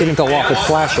bit early. It didn't go off with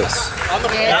flashes.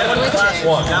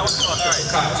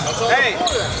 Hey,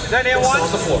 is that N1?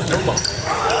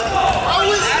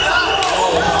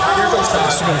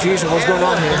 There's confusion. What's going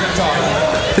on here?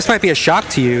 This might be a shock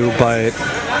to you, but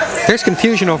there's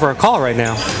confusion over a call right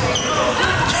now.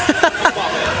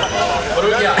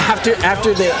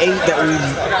 After the 8 that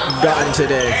we've gotten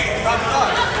today.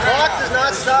 Clock does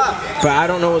not stop. But I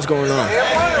don't know what's going on.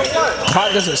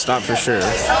 Clock doesn't stop for sure.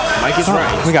 Mike is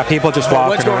right. We got people just walking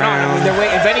What's going around. on? I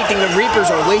mean, if anything, the Reapers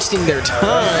are wasting their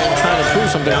time trying to prove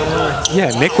something. I don't know.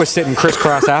 Yeah, Nick was sitting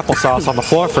crisscross applesauce on the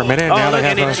floor for a minute. And now Look, they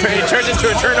have and it turns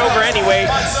into a turnover anyway.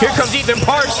 Here comes Ethan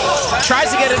Parks. Tries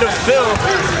to get it to Phil.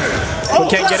 But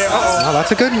can't get it. Oh,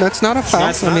 that's a good. That's not a foul.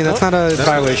 That's not a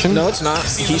violation. No, it's not.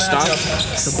 He stopped.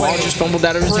 The ball just fumbled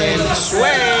out of his hand.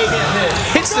 Sway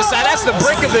hits the side. That's the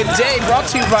break of the day. Brought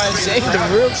to you by Zay the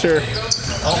Realtor.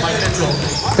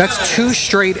 That's 2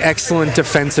 straight excellent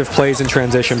defensive plays in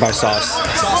transition by Sauce.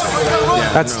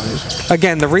 That's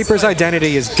again, the Reapers'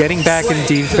 identity is getting back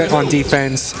on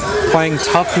defense, playing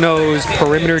tough-nosed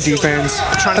perimeter defense,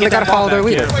 and they got to follow their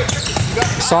leader.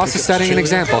 Sauce is setting an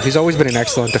example. He's always been an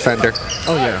excellent defender.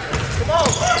 Oh yeah.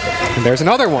 And there's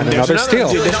another one, another steal.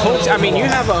 Dude, you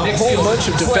have a whole bunch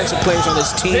of defensive players on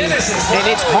this team, and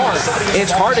it's hard.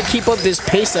 It's hard to keep up this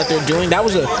pace that they're doing. That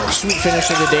was a sweet finish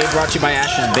of the day, brought to you by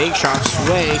Ash's Bake Shop.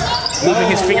 Sway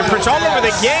leaving his fingerprints all over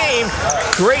the game.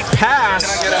 Great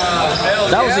pass.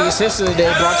 That was the assist of the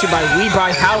day, brought to you by We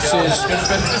Buy Houses.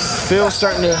 Phil's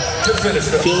starting to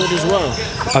feel it as well.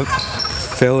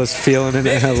 Phil is feeling it,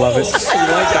 and I love it. You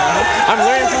like that? I'm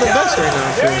learning from the best right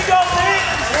now, Phil.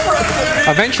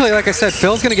 Eventually, like I said,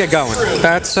 Phil's going to get going.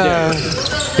 That's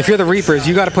if you're the Reapers,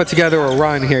 you got to put together a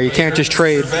run here. You can't just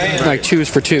trade like 2s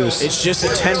for 2s. It's just a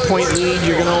 10-point lead.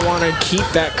 You're going to want to keep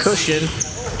that cushion.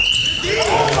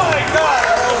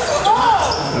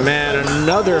 Man,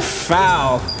 another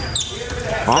foul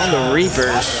on the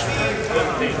Reapers.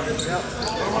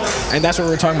 And that's what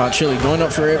we're talking about, Chili, going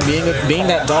up for it, being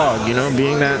that dog, you know,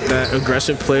 being that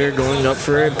aggressive player, going up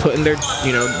for it, putting their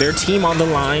team on the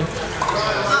line.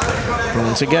 And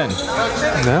once again.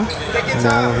 No,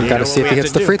 we got to see if he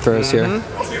hits the free throws here.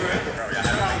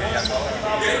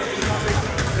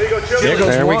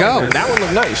 There we go. That one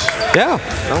looked nice. Yeah.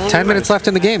 10 minutes left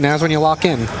in the game. Now's when you lock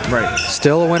in. Right.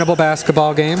 Still a winnable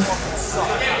basketball game.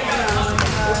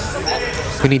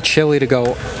 We need Chili to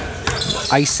go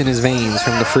ice in his veins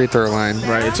from the free throw line.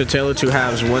 Right, it's a tale of 2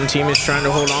 halves. One team is trying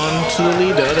to hold on to the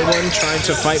lead, the other one trying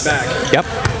to fight back. Yep.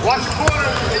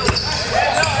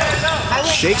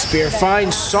 Shakespeare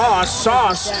finds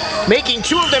Sauce making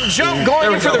 2 of them jump,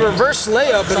 going in for the reverse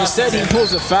layup, but instead he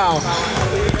pulls a foul.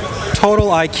 Total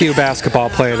IQ basketball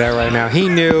player there right now. He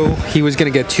knew he was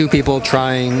going to get two people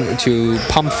trying to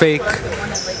pump fake,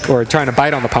 or trying to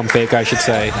bite on the pump fake, I should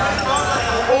say.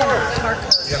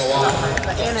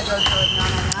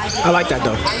 I like that,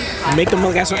 though. Make them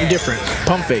look at something different.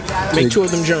 Pump fake. Make two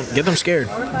of them jump. Get them scared.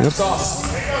 Yep.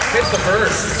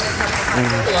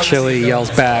 And Chili yells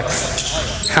back,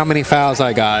 "How many fouls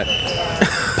I got?"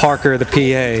 Parker, the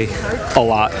PA, a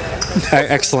lot.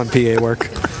 Excellent PA work.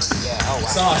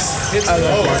 I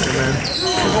love Parker, man.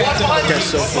 That's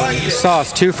so funny.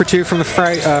 Sauce, 2 for 2 from the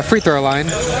free throw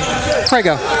line.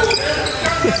 Prego.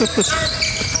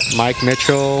 Mike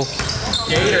Mitchell.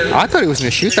 I thought he was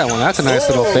going to shoot that one. That's a nice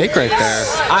little fake right there.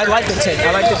 I like the take.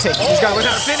 I like the take. He's got to learn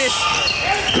how to finish.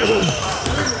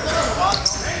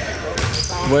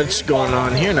 What's going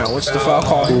on here now? What's the foul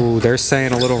call? Ooh, they're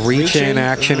saying a little reach-in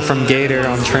action from Gator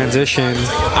on transition.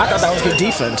 I thought that was good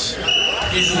defense.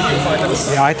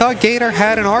 Yeah, I thought Gator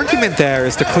had an argument there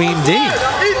as the clean D.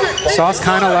 Sauce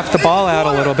kind of left the ball out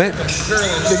a little bit.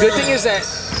 The good thing is that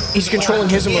he's controlling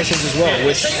his emotions as well,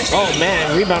 which, oh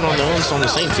man, rebound on the almost on the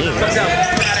same team.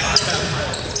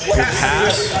 Good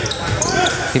pass.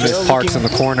 He missed Parks in the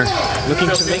corner. Looking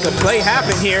to make a play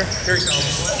happen here.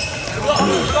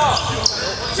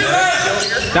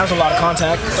 That was a lot of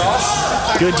contact.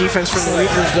 Good defense from the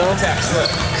Reapers, though.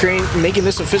 Making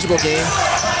this a physical game.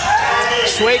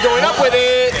 Sway going up with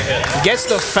it. Gets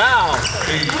the foul.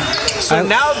 So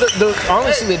now,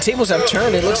 honestly, the tables have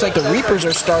turned. It looks like the Reapers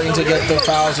are starting to get the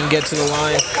fouls and get to the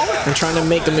line and trying to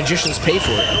make the Magicians pay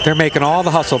for it. They're making all the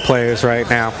hustle plays right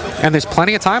now. And there's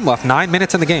plenty of time left. 9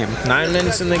 minutes in the game. 9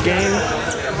 minutes in the game.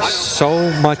 So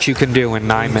much you can do in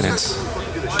 9 minutes.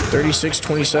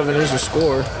 36-27 is the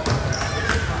score.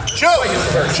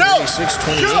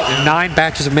 36-28. 9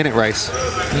 batches a minute, Rice.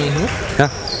 Yeah.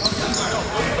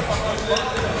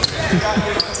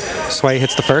 Sway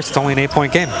hits the first. It's only an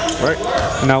 8-point game. Right.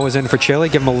 Noah's in for Chili.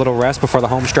 Give him a little rest before the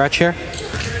home stretch here.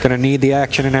 Gonna need the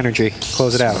action and energy.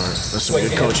 Close it out. That's some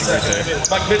good coaching right there.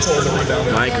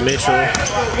 Mike Mitchell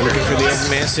looking for the open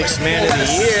man, 6th man of the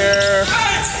year.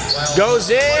 Goes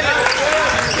in.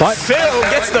 But Phil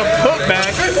gets the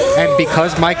putback. And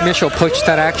because Mike Mitchell pushed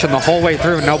that action the whole way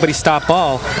through, nobody stopped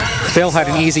ball, Phil had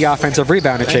an easy offensive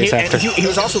rebound to chase after. He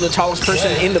was also the tallest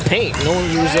person in the paint. No one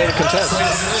was there to contest.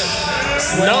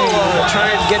 Noah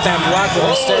trying to get that block, but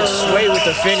instead Sway with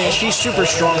the finish. He's super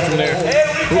strong from there.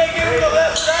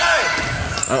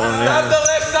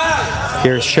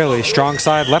 Here's Chili, strong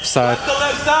side, left side.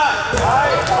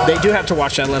 They do have to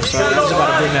watch that left side. I was about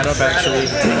to bring that up, actually.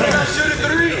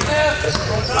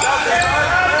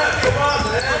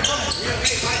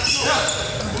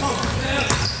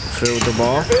 Phil with the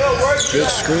ball. Good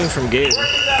screen from Gator.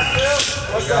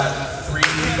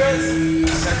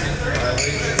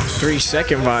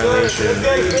 3-second violation.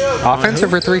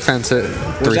 Offensive or defensive?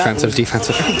 Defensive.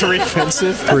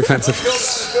 3-fensive? 3-fensive.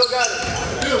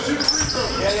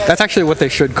 That's actually what they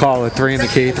should call it. 3 in the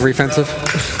key, 3-fensive.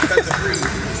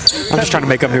 I'm just trying to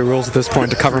make up new rules at this point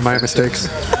to cover my mistakes.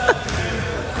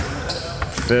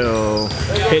 Phil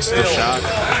hits the shot.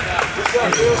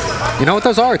 You know what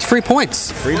those are? It's free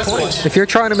points. Free points. If you're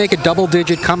trying to make a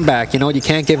double-digit comeback, you know what you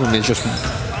can't give them is just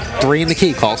 3 in the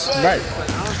key calls. Right.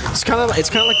 It's kind of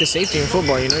like the safety in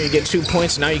football. You know, you get 2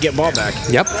 points, now you get ball back.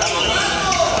 Yep.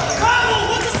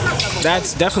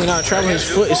 That's definitely not a travel. His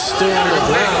foot is still on the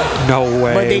ground. No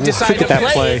way. But they decided to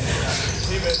that play.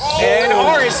 And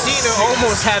Orsino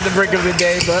almost had the break of the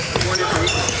day, but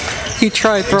he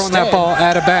tried throwing that ball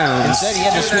out of bounds. Instead, he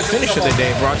had the sweet finish of the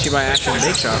day, brought to you by Action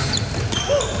Bake Shop.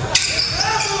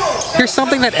 Here's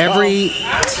something that every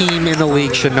team in the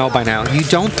league should know by now. You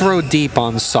don't throw deep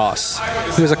on Sauce.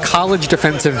 He was a college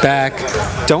defensive back.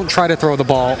 Don't try to throw the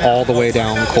ball all the way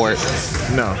down the court.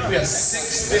 No.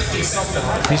 He's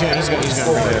gonna bring that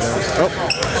up. Oh.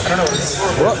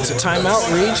 Well, it's a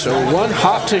timeout read, so One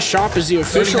Hop to Shop is the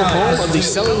official home of the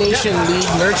Celenation League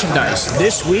merchandise.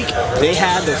 This week, they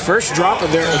had the first drop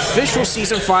of their official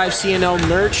Season 5 CNL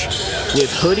merch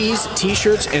with hoodies,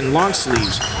 t-shirts, and long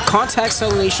sleeves. Contact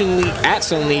Celenation League at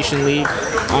Celenation League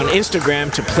on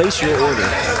Instagram to place your order.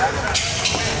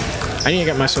 I need to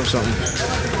get myself something.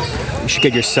 You should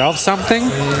get yourself something.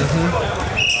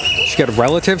 You should get a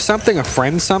relative something, a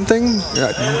friend something.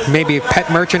 Maybe pet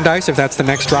merchandise if that's the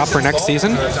next drop for next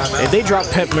season. If they drop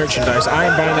pet merchandise, I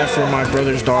am buying that for my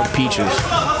brother's dog, Peaches.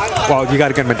 Well, you got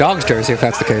to get him a dog's jersey if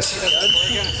that's the case.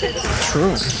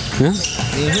 True. Yeah.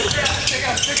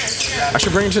 I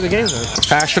should bring him to the game then.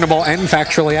 Fashionable and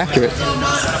factually accurate.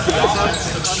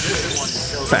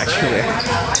 Factually.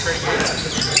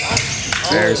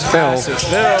 There's Phil.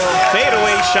 Phil,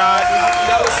 fadeaway shot.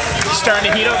 He's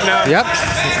starting to heat up now. Yep.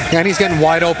 And he's getting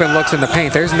wide open looks in the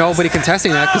paint. There's nobody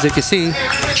contesting that because if you see,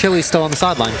 Chili's still on the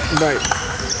sideline. Right.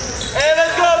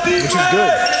 Which is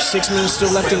good. 6 minutes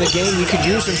still left in the game. You could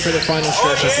use him for the final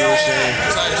stretch, like you were saying.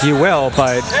 You will,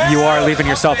 but you are leaving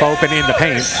yourself open in the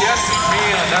paint.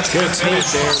 Good tape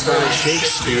there by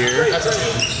Shakespeare.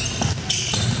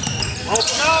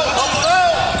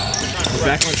 We're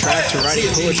back on track to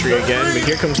writing poetry again, but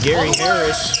here comes Gerry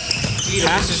Harris.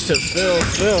 Passes to Phil.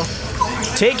 Phil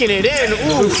taking it in.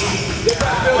 Ooh,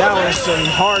 that was some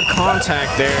hard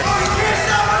contact there.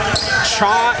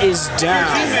 Cha is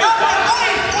down.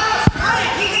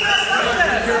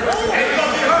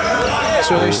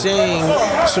 So they're saying,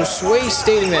 so Sway's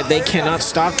stating that they cannot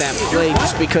stop that play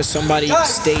just because somebody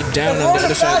stayed down on the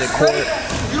other side of the court.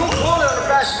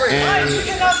 And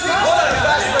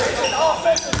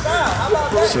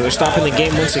so they're stopping the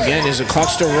game once again. Is the clock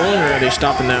still rolling, or are they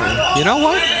stopping that one? You know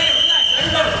what?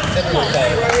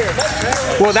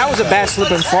 Well, that was a bad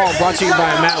slip and fall brought to you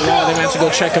by Matt Law. They meant to go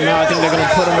check him out. I think they're going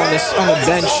to put him on the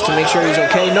bench to make sure he's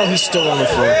okay. No, he's still on the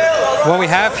floor. What we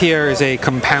have here is a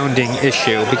compounding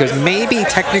issue because maybe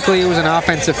technically it was an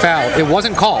offensive foul. It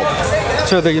wasn't called.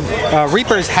 So the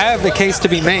Reapers have the case to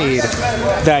be made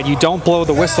that you don't blow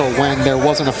the whistle when there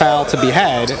wasn't a foul to be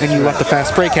had and you let the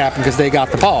fast break happen because they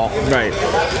got the ball. Right.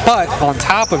 But on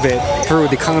top of it, through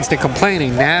the constant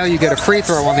complaining, now you get a free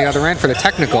throw on the other end for the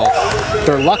technical.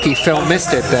 They're lucky Phil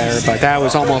missed it there, but that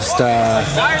was almost a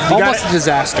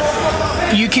disaster.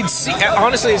 You can see,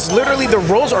 honestly, it's literally the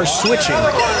roles are switching.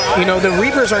 You know, the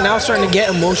Reapers are now starting to get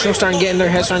emotional, starting to get in their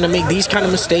heads, starting to make these kind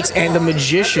of mistakes, and the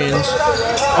Magicians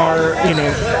are, you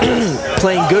know,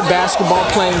 playing good basketball,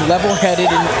 playing level-headed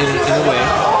in a way.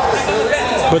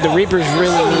 But the Reapers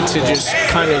really need to just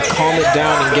kind of calm it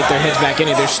down and get their heads back in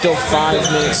it. There's still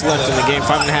 5 minutes left in the game,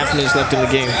 5.5 minutes left in the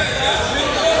game.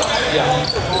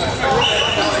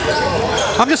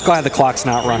 I'm just glad the clock's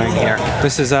not running here.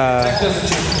 This is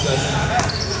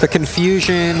the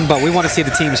confusion, but we want to see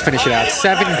the teams finish it out.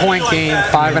 7-point game,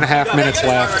 5.5 minutes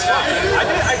left.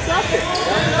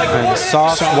 And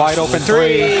Sauce, wide open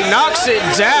three. Knocks it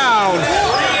down.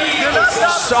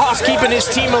 Sauce keeping his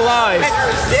team alive.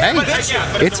 Hey,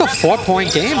 it's a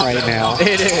 4-point game right now.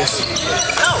 It is.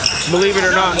 Believe it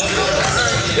or not.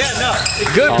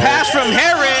 Good pass from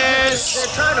Harris.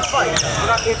 They're trying to fight.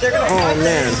 If they're going to fight,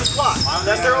 man.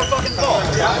 That's their own fucking fault.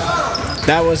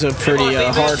 That was a pretty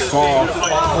hard fall.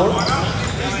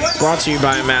 Brought to you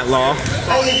by Matt Law.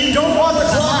 Hey, if you don't want the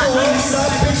clock to run,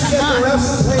 stop bitching at the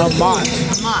refs and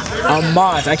play.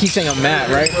 Amat. I keep saying Amat,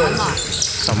 right?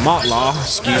 It's Amat Law,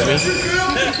 excuse me.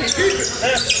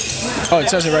 Oh, it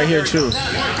says it right here, too.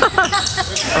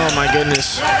 Oh, my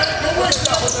goodness.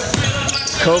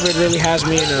 COVID really has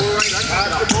me in a...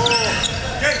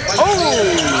 Oh!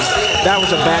 That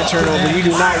was a bad turnover. You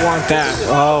do not want that.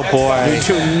 Oh, boy. You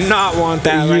do not want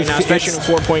that right now, especially in a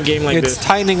 4-point game like this. It's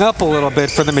tightening up a little bit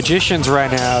for the Magicians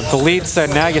right now. The lead said,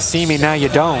 now you see me, now you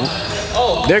don't.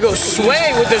 There goes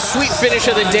Sway with the sweet finish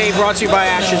of the day, brought to you by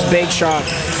Ash's Bake Shop.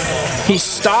 He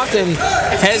stopped and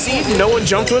Hezzy, no one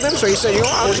jumped with him, so he said, you know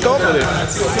what, I'll just go with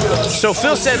it. So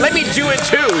Phil said, let me do it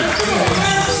too.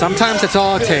 Sometimes that's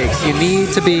all it takes. You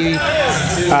need to be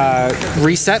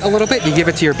reset a little bit. You give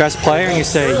it to your best player and you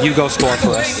say, you go score for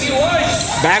us.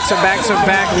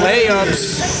 Back-to-back-to-back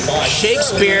layups.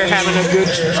 Shakespeare having a good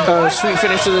sweet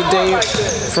finish of the day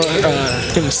for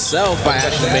himself by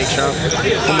Ash's Bake Shop.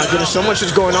 Oh my goodness, so much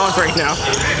is going on right now.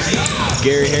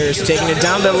 Gerry Harris taking it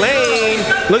down the lane,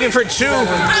 looking for two.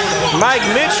 Mike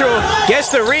Mitchell gets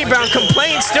the rebound,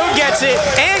 complains, still gets it,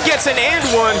 and gets an and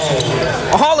one.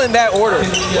 All in that order.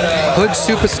 Hood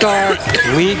superstar,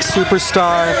 league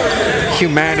superstar,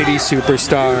 humanity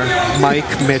superstar, Mike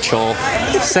Mitchell.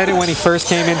 Said it when he first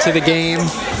came into the game.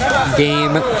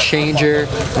 Game changer,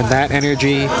 and that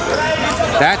energy.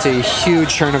 That's a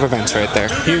huge turn of events right there.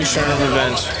 Huge turn of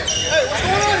events.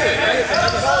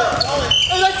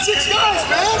 Six guys,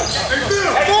 man!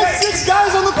 That's 6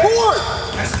 guys on the court!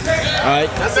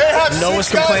 Noah's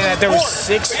complaining that there was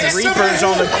 6 Reapers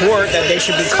on the court, that they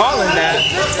should be calling that.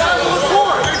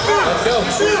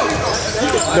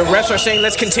 The refs are saying,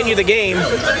 let's continue the game.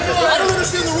 I don't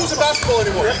understand the rules of basketball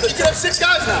anymore. You can have 6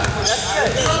 guys now.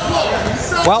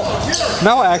 Well,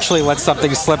 Noah actually let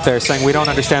something slip there, saying we don't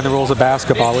understand the rules of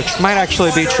basketball, which might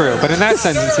actually be true, but in that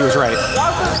sentence, he was right.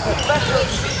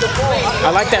 I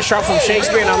like that shot from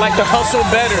Shakespeare, and I like the hustle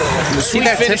better. The sweet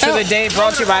finish of the day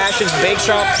brought to you by Ash's Bake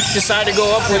Shop. Decided to go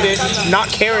up with it, not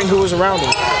caring who was around him.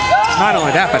 Not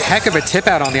only that, but heck of a tip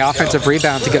out on the offensive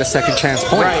rebound to get a second chance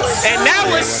point. Right. And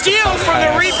now a steal from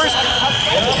the Reapers.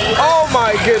 Oh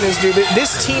my goodness, dude.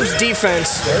 This team's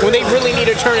defense, when they really need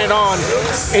to turn it on,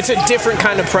 it's a different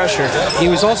kind of pressure. He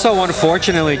was also,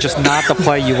 unfortunately, just not the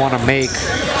play you want to make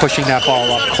pushing that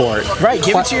ball up court. Right,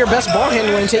 give it to your best ball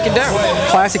handler and take it down.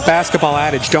 Classic basketball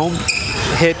adage, don't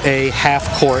hit a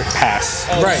half-court pass.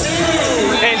 Right.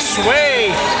 And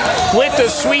Sway with the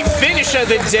sweet finish of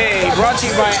the day, brought to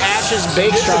you by Ash's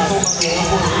Bake Shop.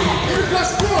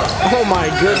 Oh my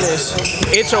goodness.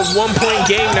 It's a one-point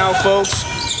game now, folks.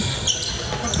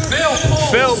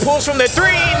 Phil pulls from the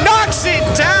three, knocks it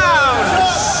down.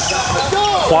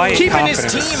 Quiet keeping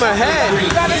confidence. his team ahead. You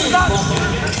gotta stop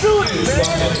shooting,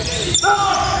 man.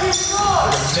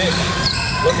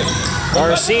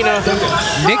 Arcina.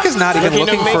 Nick is not even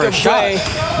looking for a shot.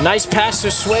 Nice pass to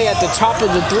Sway at the top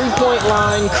of the three-point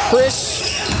line.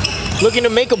 Chris looking to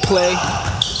make a play.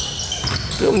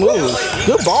 Good move.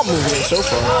 Good ball movement so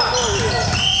far.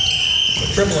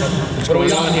 What's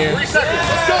going on here?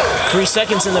 3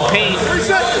 seconds in the paint.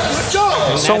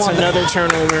 And that's another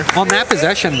turnover. On that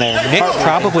possession there, Nick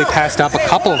probably passed up a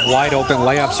couple of wide open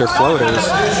layups or floaters.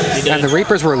 And the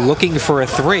Reapers were looking for a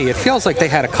three. It feels like they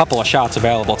had a couple of shots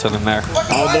available to them there.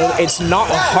 Although it's not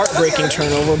a heartbreaking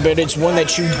turnover, but it's one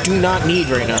that you do not need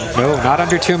right now. No, not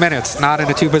under 2 minutes. Not in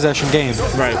a two-possession game.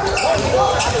 Right.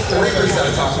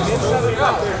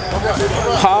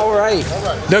 All right.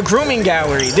 The Grooming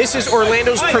Gallery. This is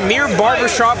Orlando's premier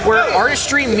barbershop where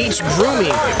artistry meets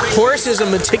grooming. Horace is a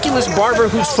meticulous barber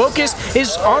whose focus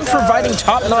is on providing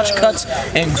top-notch cuts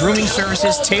and grooming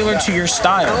services tailored to your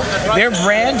style. Their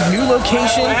brand new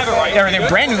location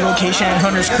at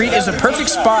Hunter's Creek is a perfect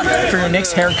spot for your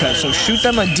next haircut. So shoot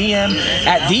them a DM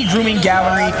at The Grooming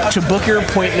Gallery to book your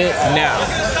appointment now.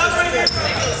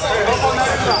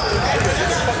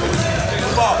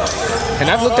 And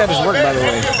I've looked at his work, by the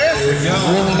way.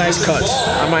 Really nice cuts.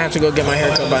 I might have to go get my hair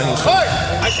cut by him.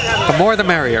 The more the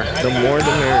merrier. The more the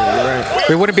merrier, right.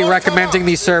 We wouldn't be recommending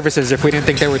these services if we didn't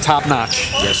think they were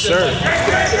top-notch. Yes, sir.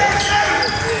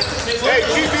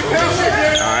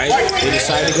 All right, they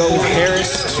decided to go with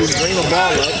Harris to bring the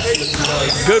ball up.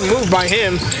 Good move by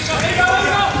him.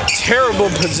 Terrible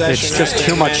possession. It's just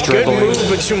too much dribbling. Good move,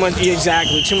 but too much.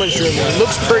 Exactly, too much dribbling. It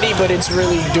looks pretty, but it's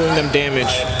really doing them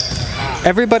damage.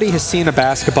 Everybody has seen a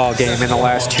basketball game in the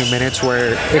last 2 minutes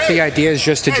where if the idea is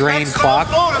just to drain clock,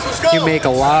 you make a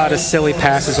lot of silly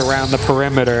passes around the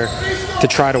perimeter to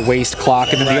try to waste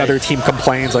clock, and then the other team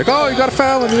complains like, oh, you gotta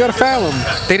foul him, you gotta foul him.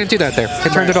 They didn't do that there. They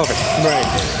turned it over. Right.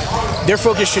 Their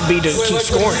focus should be to keep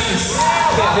scoring.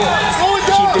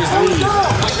 Keep this lead.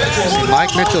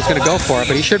 Mike Mitchell's gonna go for it,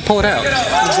 but he should pull it out.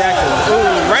 Exactly.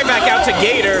 Ooh, right back out to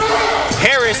Gator.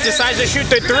 Harris decides to shoot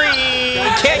the three.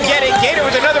 Can't get it. Gator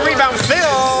with another rebound.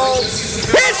 Phil.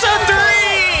 It's a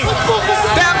three!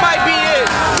 That might be it.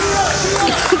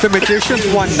 The Magicians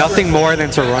want nothing more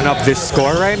than to run up this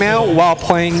score right now while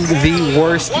playing the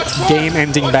worst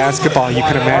game-ending basketball you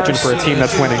can imagine for a team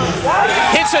that's winning.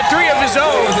 Hits a three of his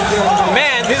own.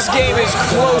 Man, this game is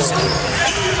close.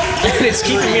 And it's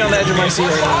keeping me on the edge of my seat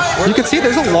right now. You can see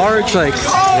there's a large, like,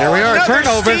 there we are,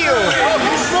 turnover. Steal.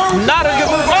 Not a good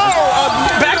move.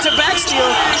 Back-to-back steal,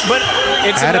 but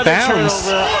it's out of another bounds.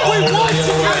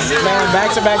 turnover. Man,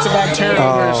 back-to-back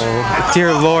turnovers. Oh,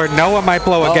 dear Lord, Noah might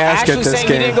blow a gasket Ashley's this saying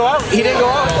game. He didn't go out. He didn't go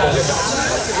out.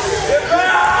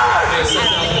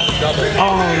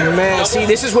 Oh, man. See,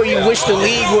 this is where you wish the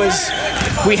league was.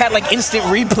 We had like instant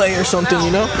replay or something,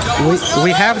 you know?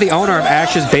 We have the owner of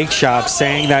Ash's Bake Shop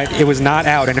saying that it was not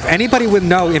out. And if anybody would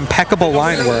know impeccable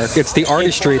line work, it's the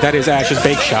artistry that is Ash's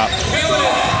Bake Shop.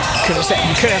 You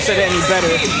couldn't have said it any better.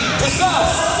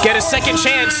 Get a second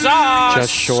chance.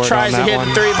 Just short tries on that to hit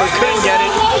one. Three, but couldn't get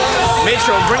it.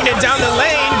 Mitchell bringing it down the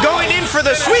lane. Going in for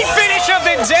the sweet finish of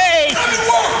the day.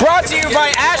 Brought to you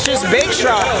by Ash's Bake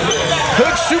Shop.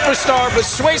 Hood superstar, but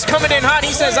Sway's coming in hot.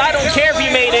 He says, I don't care if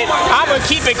you made it. I'm going to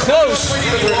keep it close.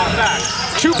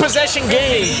 2-possession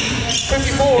game.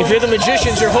 If you're the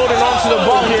Magicians, you're holding on to the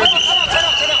ball here.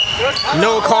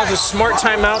 Noah calls a smart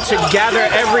timeout to gather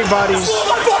everybody's.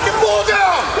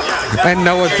 And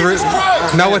Noah threw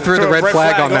the red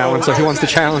flag on that one, so he wants to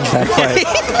challenge that play.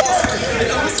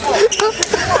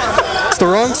 It's the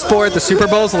wrong sport. The Super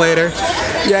Bowl's later.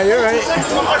 Yeah, you're right.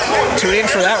 Tune in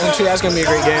for that one, too. That's going to be a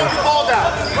great game.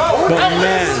 But,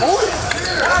 man,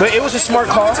 But it was a smart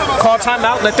call. Call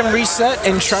timeout, let them reset,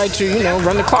 and try to, you know,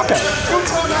 run the clock out.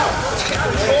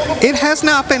 It has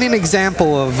not been an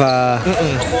example of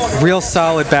real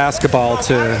solid basketball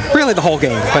to really the whole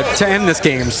game, but to end this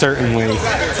game, certainly.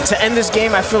 To end this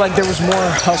game, I feel like there was more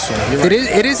hustle. Right.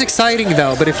 It is exciting,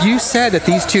 though, but if you said that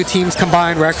these two teams'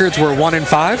 combined records were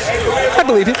 1-5, I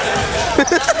believe you.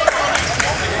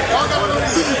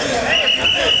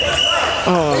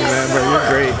 Oh, man, bro, you're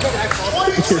great.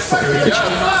 You're funny.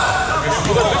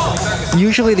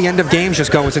 Usually the end of games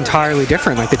just goes entirely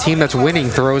different. Like the team that's winning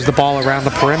throws the ball around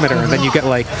the perimeter, and then you get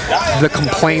like the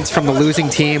complaints from the losing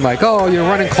team, like, "Oh, you're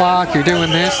running clock, you're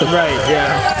doing this." Right?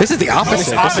 Yeah. This is the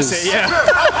opposite.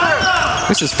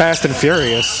 This is Fast and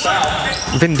Furious.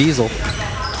 Vin Diesel.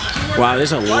 Wow,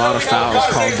 there's a lot of fouls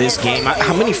called this game.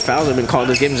 How many fouls have been called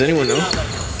this game? Does anyone know?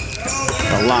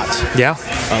 A lot. Yeah.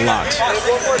 A lot.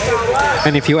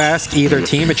 And if you ask either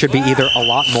team, it should be either a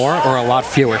lot more or a lot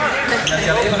fewer.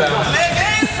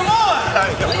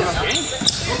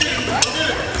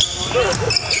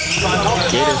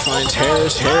 Gator finds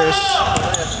Harris. Harris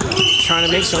trying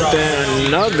to make something.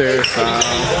 Another foul.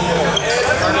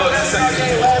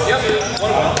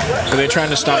 Are they trying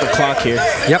to stop the clock here?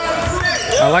 Yep.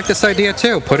 I like this idea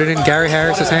too. Put it in Gerry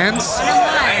Harris's hands.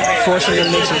 Forcing him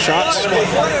to make some shots.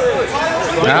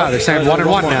 Ah, they're saying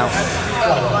 1-1 now.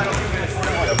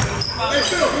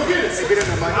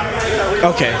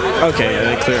 Okay, yeah,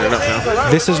 they cleared it up now.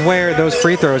 This is where those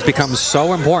free throws become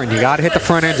so important. You got to hit the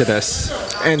front edge of this.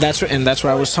 And that's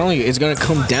what I was telling you. It's going to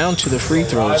come down to the free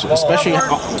throws, especially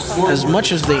as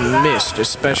much as they missed.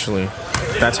 Especially,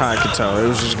 that's how I could tell. It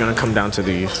was just going to come down to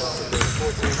these.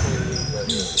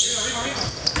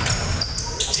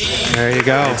 There you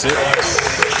go. That's it.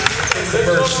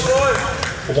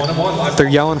 They're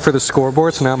yelling for the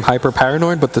scoreboard, so now I'm hyper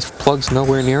paranoid, but this plug's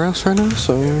nowhere near us right now,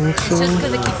 so... It's just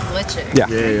because it keeps glitching. Yeah.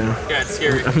 Yeah, it's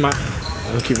scary. I'm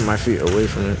keeping my feet away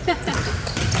from it.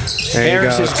 There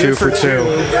Harris you is go, good 2 for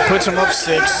 2. Puts him up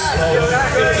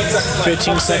 6.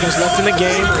 15 seconds left in the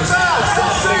game.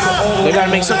 They got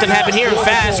to make something happen here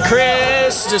fast.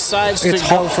 Chris decides to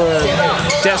go for a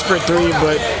desperate 3,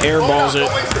 but airballs it.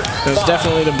 It was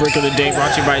definitely the brick of the day,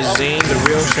 brought to you by Zane, the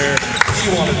realtor.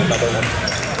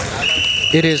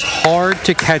 It is hard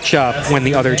to catch up when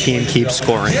the other team keeps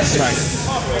scoring. Right.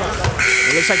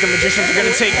 It looks like the Magicians are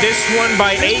going to take this one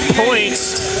by 8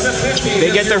 points.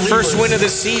 They get their first win of the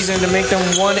season to make them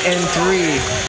 1-3.